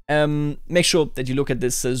 Make sure that you look at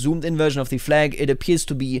this zoomed in version of the flag. It appears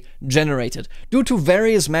to be generated. Due to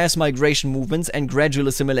various mass migration movements and gradual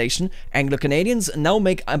assimilation, Anglo-Canadians now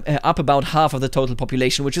make up about half of the total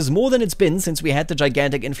population, which is more than it's been since we had the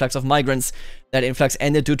gigantic influx of migrants. That influx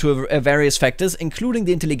ended due to various factors, including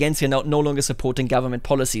the intelligentsia now no longer supporting government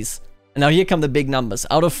policies. And now here come the big numbers.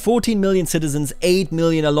 Out of 14 million citizens, 8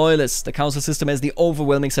 million are loyalists. The council system has the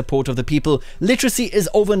overwhelming support of the people. Literacy is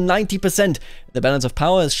over 90%. The balance of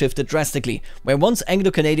power has shifted drastically. Where once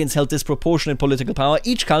Anglo-Canadians held disproportionate political power,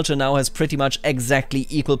 each culture now has pretty much exactly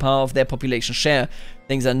equal power of their population share.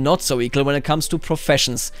 Things are not so equal when it comes to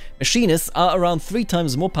professions. Machinists are around 3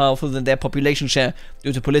 times more powerful than their population share.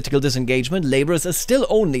 Due to political disengagement, laborers are still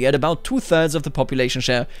only at about 2/3 of the population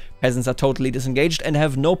share. Peasants are totally disengaged and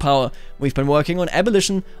have no power. We've been working on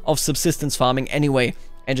abolition of subsistence farming anyway.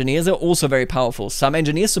 Engineers are also very powerful. Some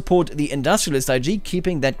engineers support the industrialist IG,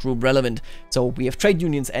 keeping that group relevant. So we have trade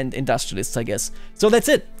unions and industrialists, I guess. So that's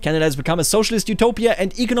it. Canada has become a socialist utopia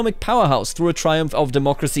and economic powerhouse through a triumph of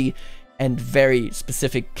democracy and very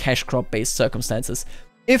specific cash crop-based circumstances.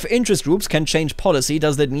 If interest groups can change policy,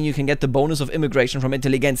 does that mean you can get the bonus of immigration from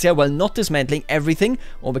intelligentsia while not dismantling everything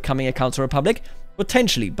or becoming a council republic?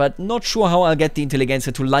 Potentially, but not sure how I'll get the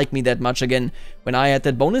intelligentsia to like me that much again. When I had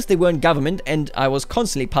that bonus, they were in government, and I was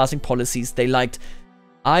constantly passing policies they liked.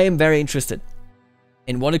 I am very interested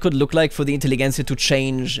in what it could look like for the intelligentsia to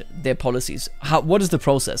change their policies. What is the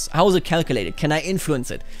process? How is it calculated? Can I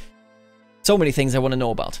influence it? So many things I want to know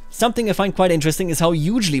about. Something I find quite interesting is how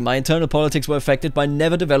hugely my internal politics were affected by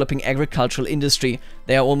never developing agricultural industry.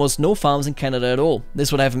 There are almost no farms in Canada at all.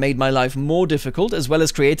 This would have made my life more difficult, as well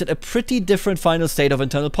as created a pretty different final state of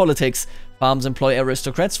internal politics. Farms employ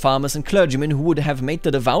aristocrats, farmers and clergymen who would have made the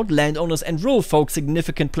devout landowners and rural folk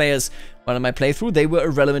significant players, while in my playthrough they were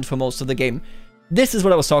irrelevant for most of the game. This is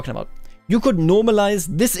what I was talking about. You could normalize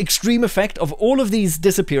this extreme effect of all of these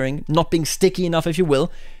disappearing, not being sticky enough if you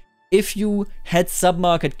will, if you had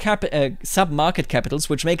sub-market capitals,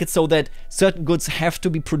 which make it so that certain goods have to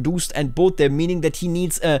be produced and bought there, meaning that he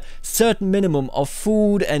needs a certain minimum of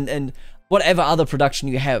food and whatever other production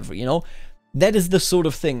you have, you know? That is the sort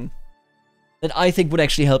of thing that I think would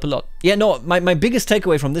actually help a lot. Yeah, no, my biggest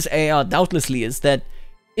takeaway from this AAR doubtlessly is that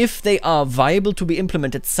if they are viable to be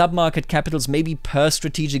implemented, sub-market capitals maybe per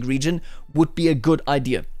strategic region would be a good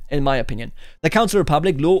idea, in my opinion. The Council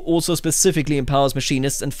Republic law also specifically empowers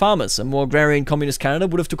machinists and farmers. A more agrarian communist Canada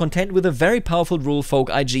would have to contend with a very powerful rural folk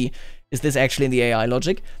IG. Is this actually in the AI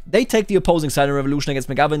logic? They take the opposing side in revolution against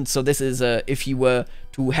McGovern, so this is if he were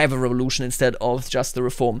to have a revolution instead of just the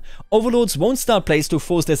reform. Overlords won't start plays to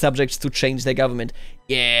force their subjects to change their government.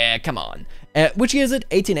 Yeah, come on. Which year is it?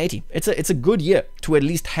 1880. It's a good year to at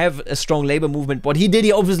least have a strong labor movement. What he did,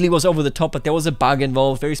 he obviously was over the top, but there was a bug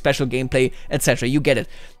involved, very special gameplay, etc. You get it.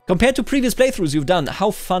 Compared to previous playthroughs you've done,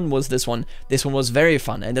 how fun was this one? This one was very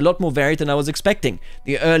fun and a lot more varied than I was expecting.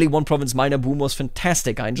 The early one province minor boom was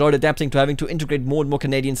fantastic. I enjoyed adapting to having to integrate more and more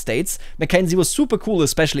Canadian states. Mackenzie was super cool,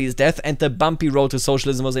 especially his death, and the bumpy road to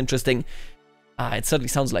socialism was interesting. It certainly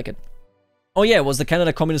sounds like it. Oh yeah, was the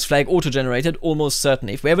Canada Communist flag auto-generated? Almost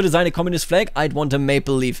certainly. If we ever design a communist flag, I'd want a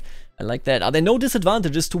maple leaf. I like that. Are there no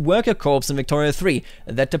disadvantages to worker corps in Victoria 3?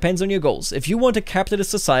 That depends on your goals. If you want a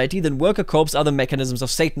capitalist society, then worker corps are the mechanisms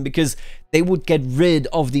of Satan, because they would get rid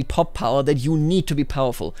of the pop power that you need to be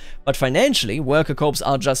powerful. But financially, worker corps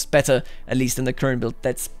are just better, at least in the current build.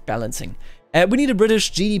 That's balancing. We need a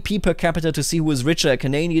British GDP per capita to see who is richer, a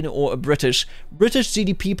Canadian or a British. British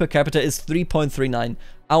GDP per capita is 3.39.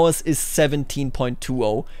 Ours is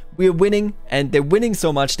 17.20. We're winning, and they're winning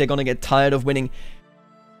so much they're gonna get tired of winning.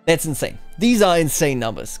 That's insane. These are insane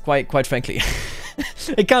numbers, quite frankly.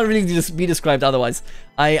 It can't really just be described otherwise.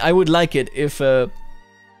 I would like it if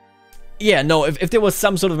yeah, no, if there was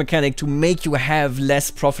some sort of mechanic to make you have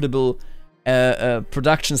less profitable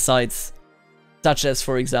production sites, such as,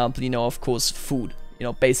 for example, you know, of course, food, you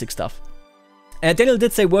know, basic stuff. Daniel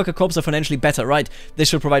did say worker corps are financially better, right? This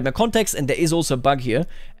should provide more context, and there is also a bug here.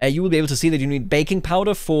 You will be able to see that you need baking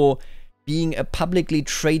powder for being a publicly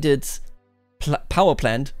traded power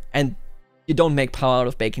plant, and you don't make power out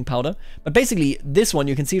of baking powder. But basically, this one,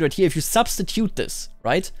 you can see right here, if you substitute this,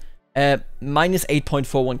 right, minus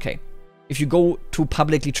 8.41k. If you go to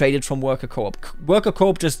publicly traded from worker corp. Worker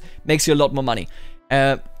corp just makes you a lot more money.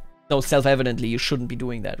 So self-evidently, you shouldn't be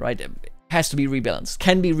doing that, right? It has to be rebalanced.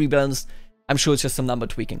 Can be rebalanced. I'm sure it's just some number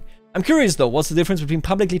tweaking. I'm curious though, what's the difference between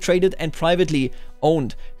publicly traded and privately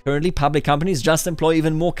owned? Currently, public companies just employ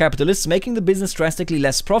even more capitalists, making the business drastically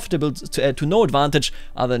less profitable to no advantage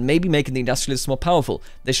other than maybe making the industrialists more powerful.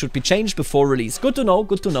 This should be changed before release. Good to know,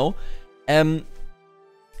 good to know.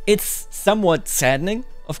 It's somewhat saddening,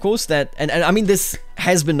 of course, that, and I mean, this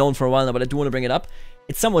has been known for a while now, but I do want to bring it up.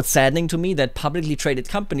 It's somewhat saddening to me that publicly traded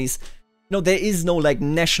companies, you know, there is no like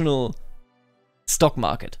national stock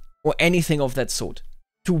market or anything of that sort.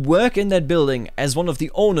 To work in that building as one of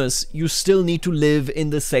the owners, you still need to live in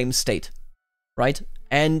the same state, right?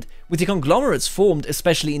 And with the conglomerates formed,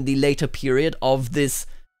 especially in the later period of this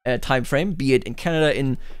time frame, be it in Canada,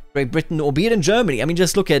 in Great Britain, or be it in Germany. I mean,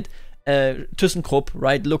 just look at ThyssenKrupp,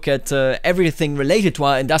 right? Look at everything related to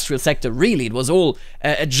our industrial sector. Really, it was all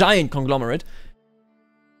a giant conglomerate.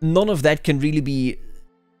 None of that can really be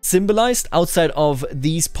symbolized outside of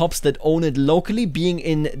these pops that own it locally being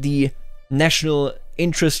in the national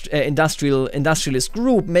interest industrialist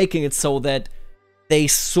group, making it so that they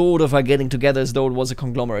sort of are getting together as though it was a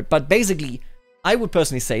conglomerate. But basically, I would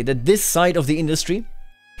personally say that this side of the industry,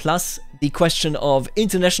 plus the question of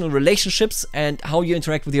international relationships and how you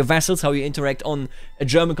interact with your vassals, how you interact on a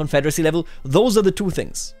German confederacy level, those are the two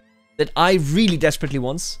things that I really desperately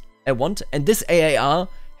want, and this AAR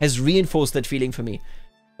has reinforced that feeling for me.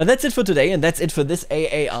 But that's it for today, and that's it for this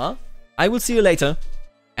AAR. I will see you later,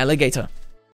 alligator.